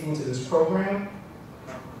fit into this program.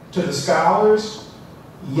 To the scholars,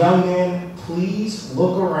 young men, please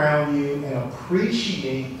look around you and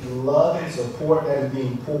appreciate the love and support that is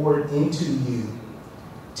being poured into you.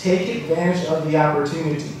 Take advantage of the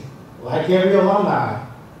opportunity. Like every alumni,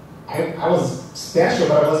 I was special,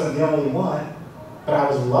 but I wasn't the only one. But I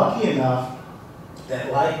was lucky enough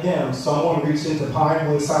that, like them, someone reached into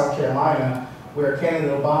Pinewood, South Carolina, where Candidate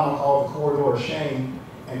Obama called the corridor of shame,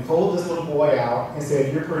 and pulled this little boy out and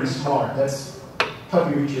said, "You're pretty smart. Let's help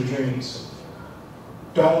you reach your dreams."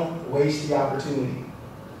 Don't waste the opportunity.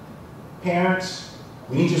 Parents,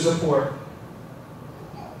 we need your support.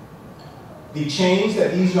 The change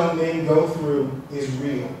that these young men go through is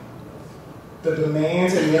real. The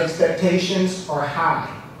demands and the expectations are high.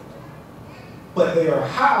 But they are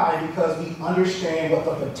high because we understand what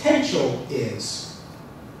the potential is.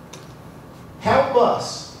 Help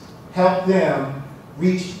us help them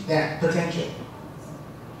reach that potential.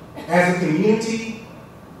 As a community,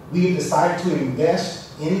 we've decided to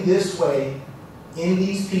invest in this way, in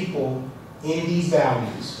these people, in these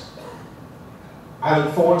values. I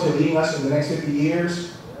look forward to leading us in the next 50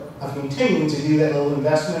 years of continuing to do that little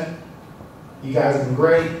investment. You guys have been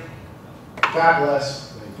great. God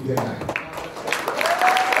bless, and good night.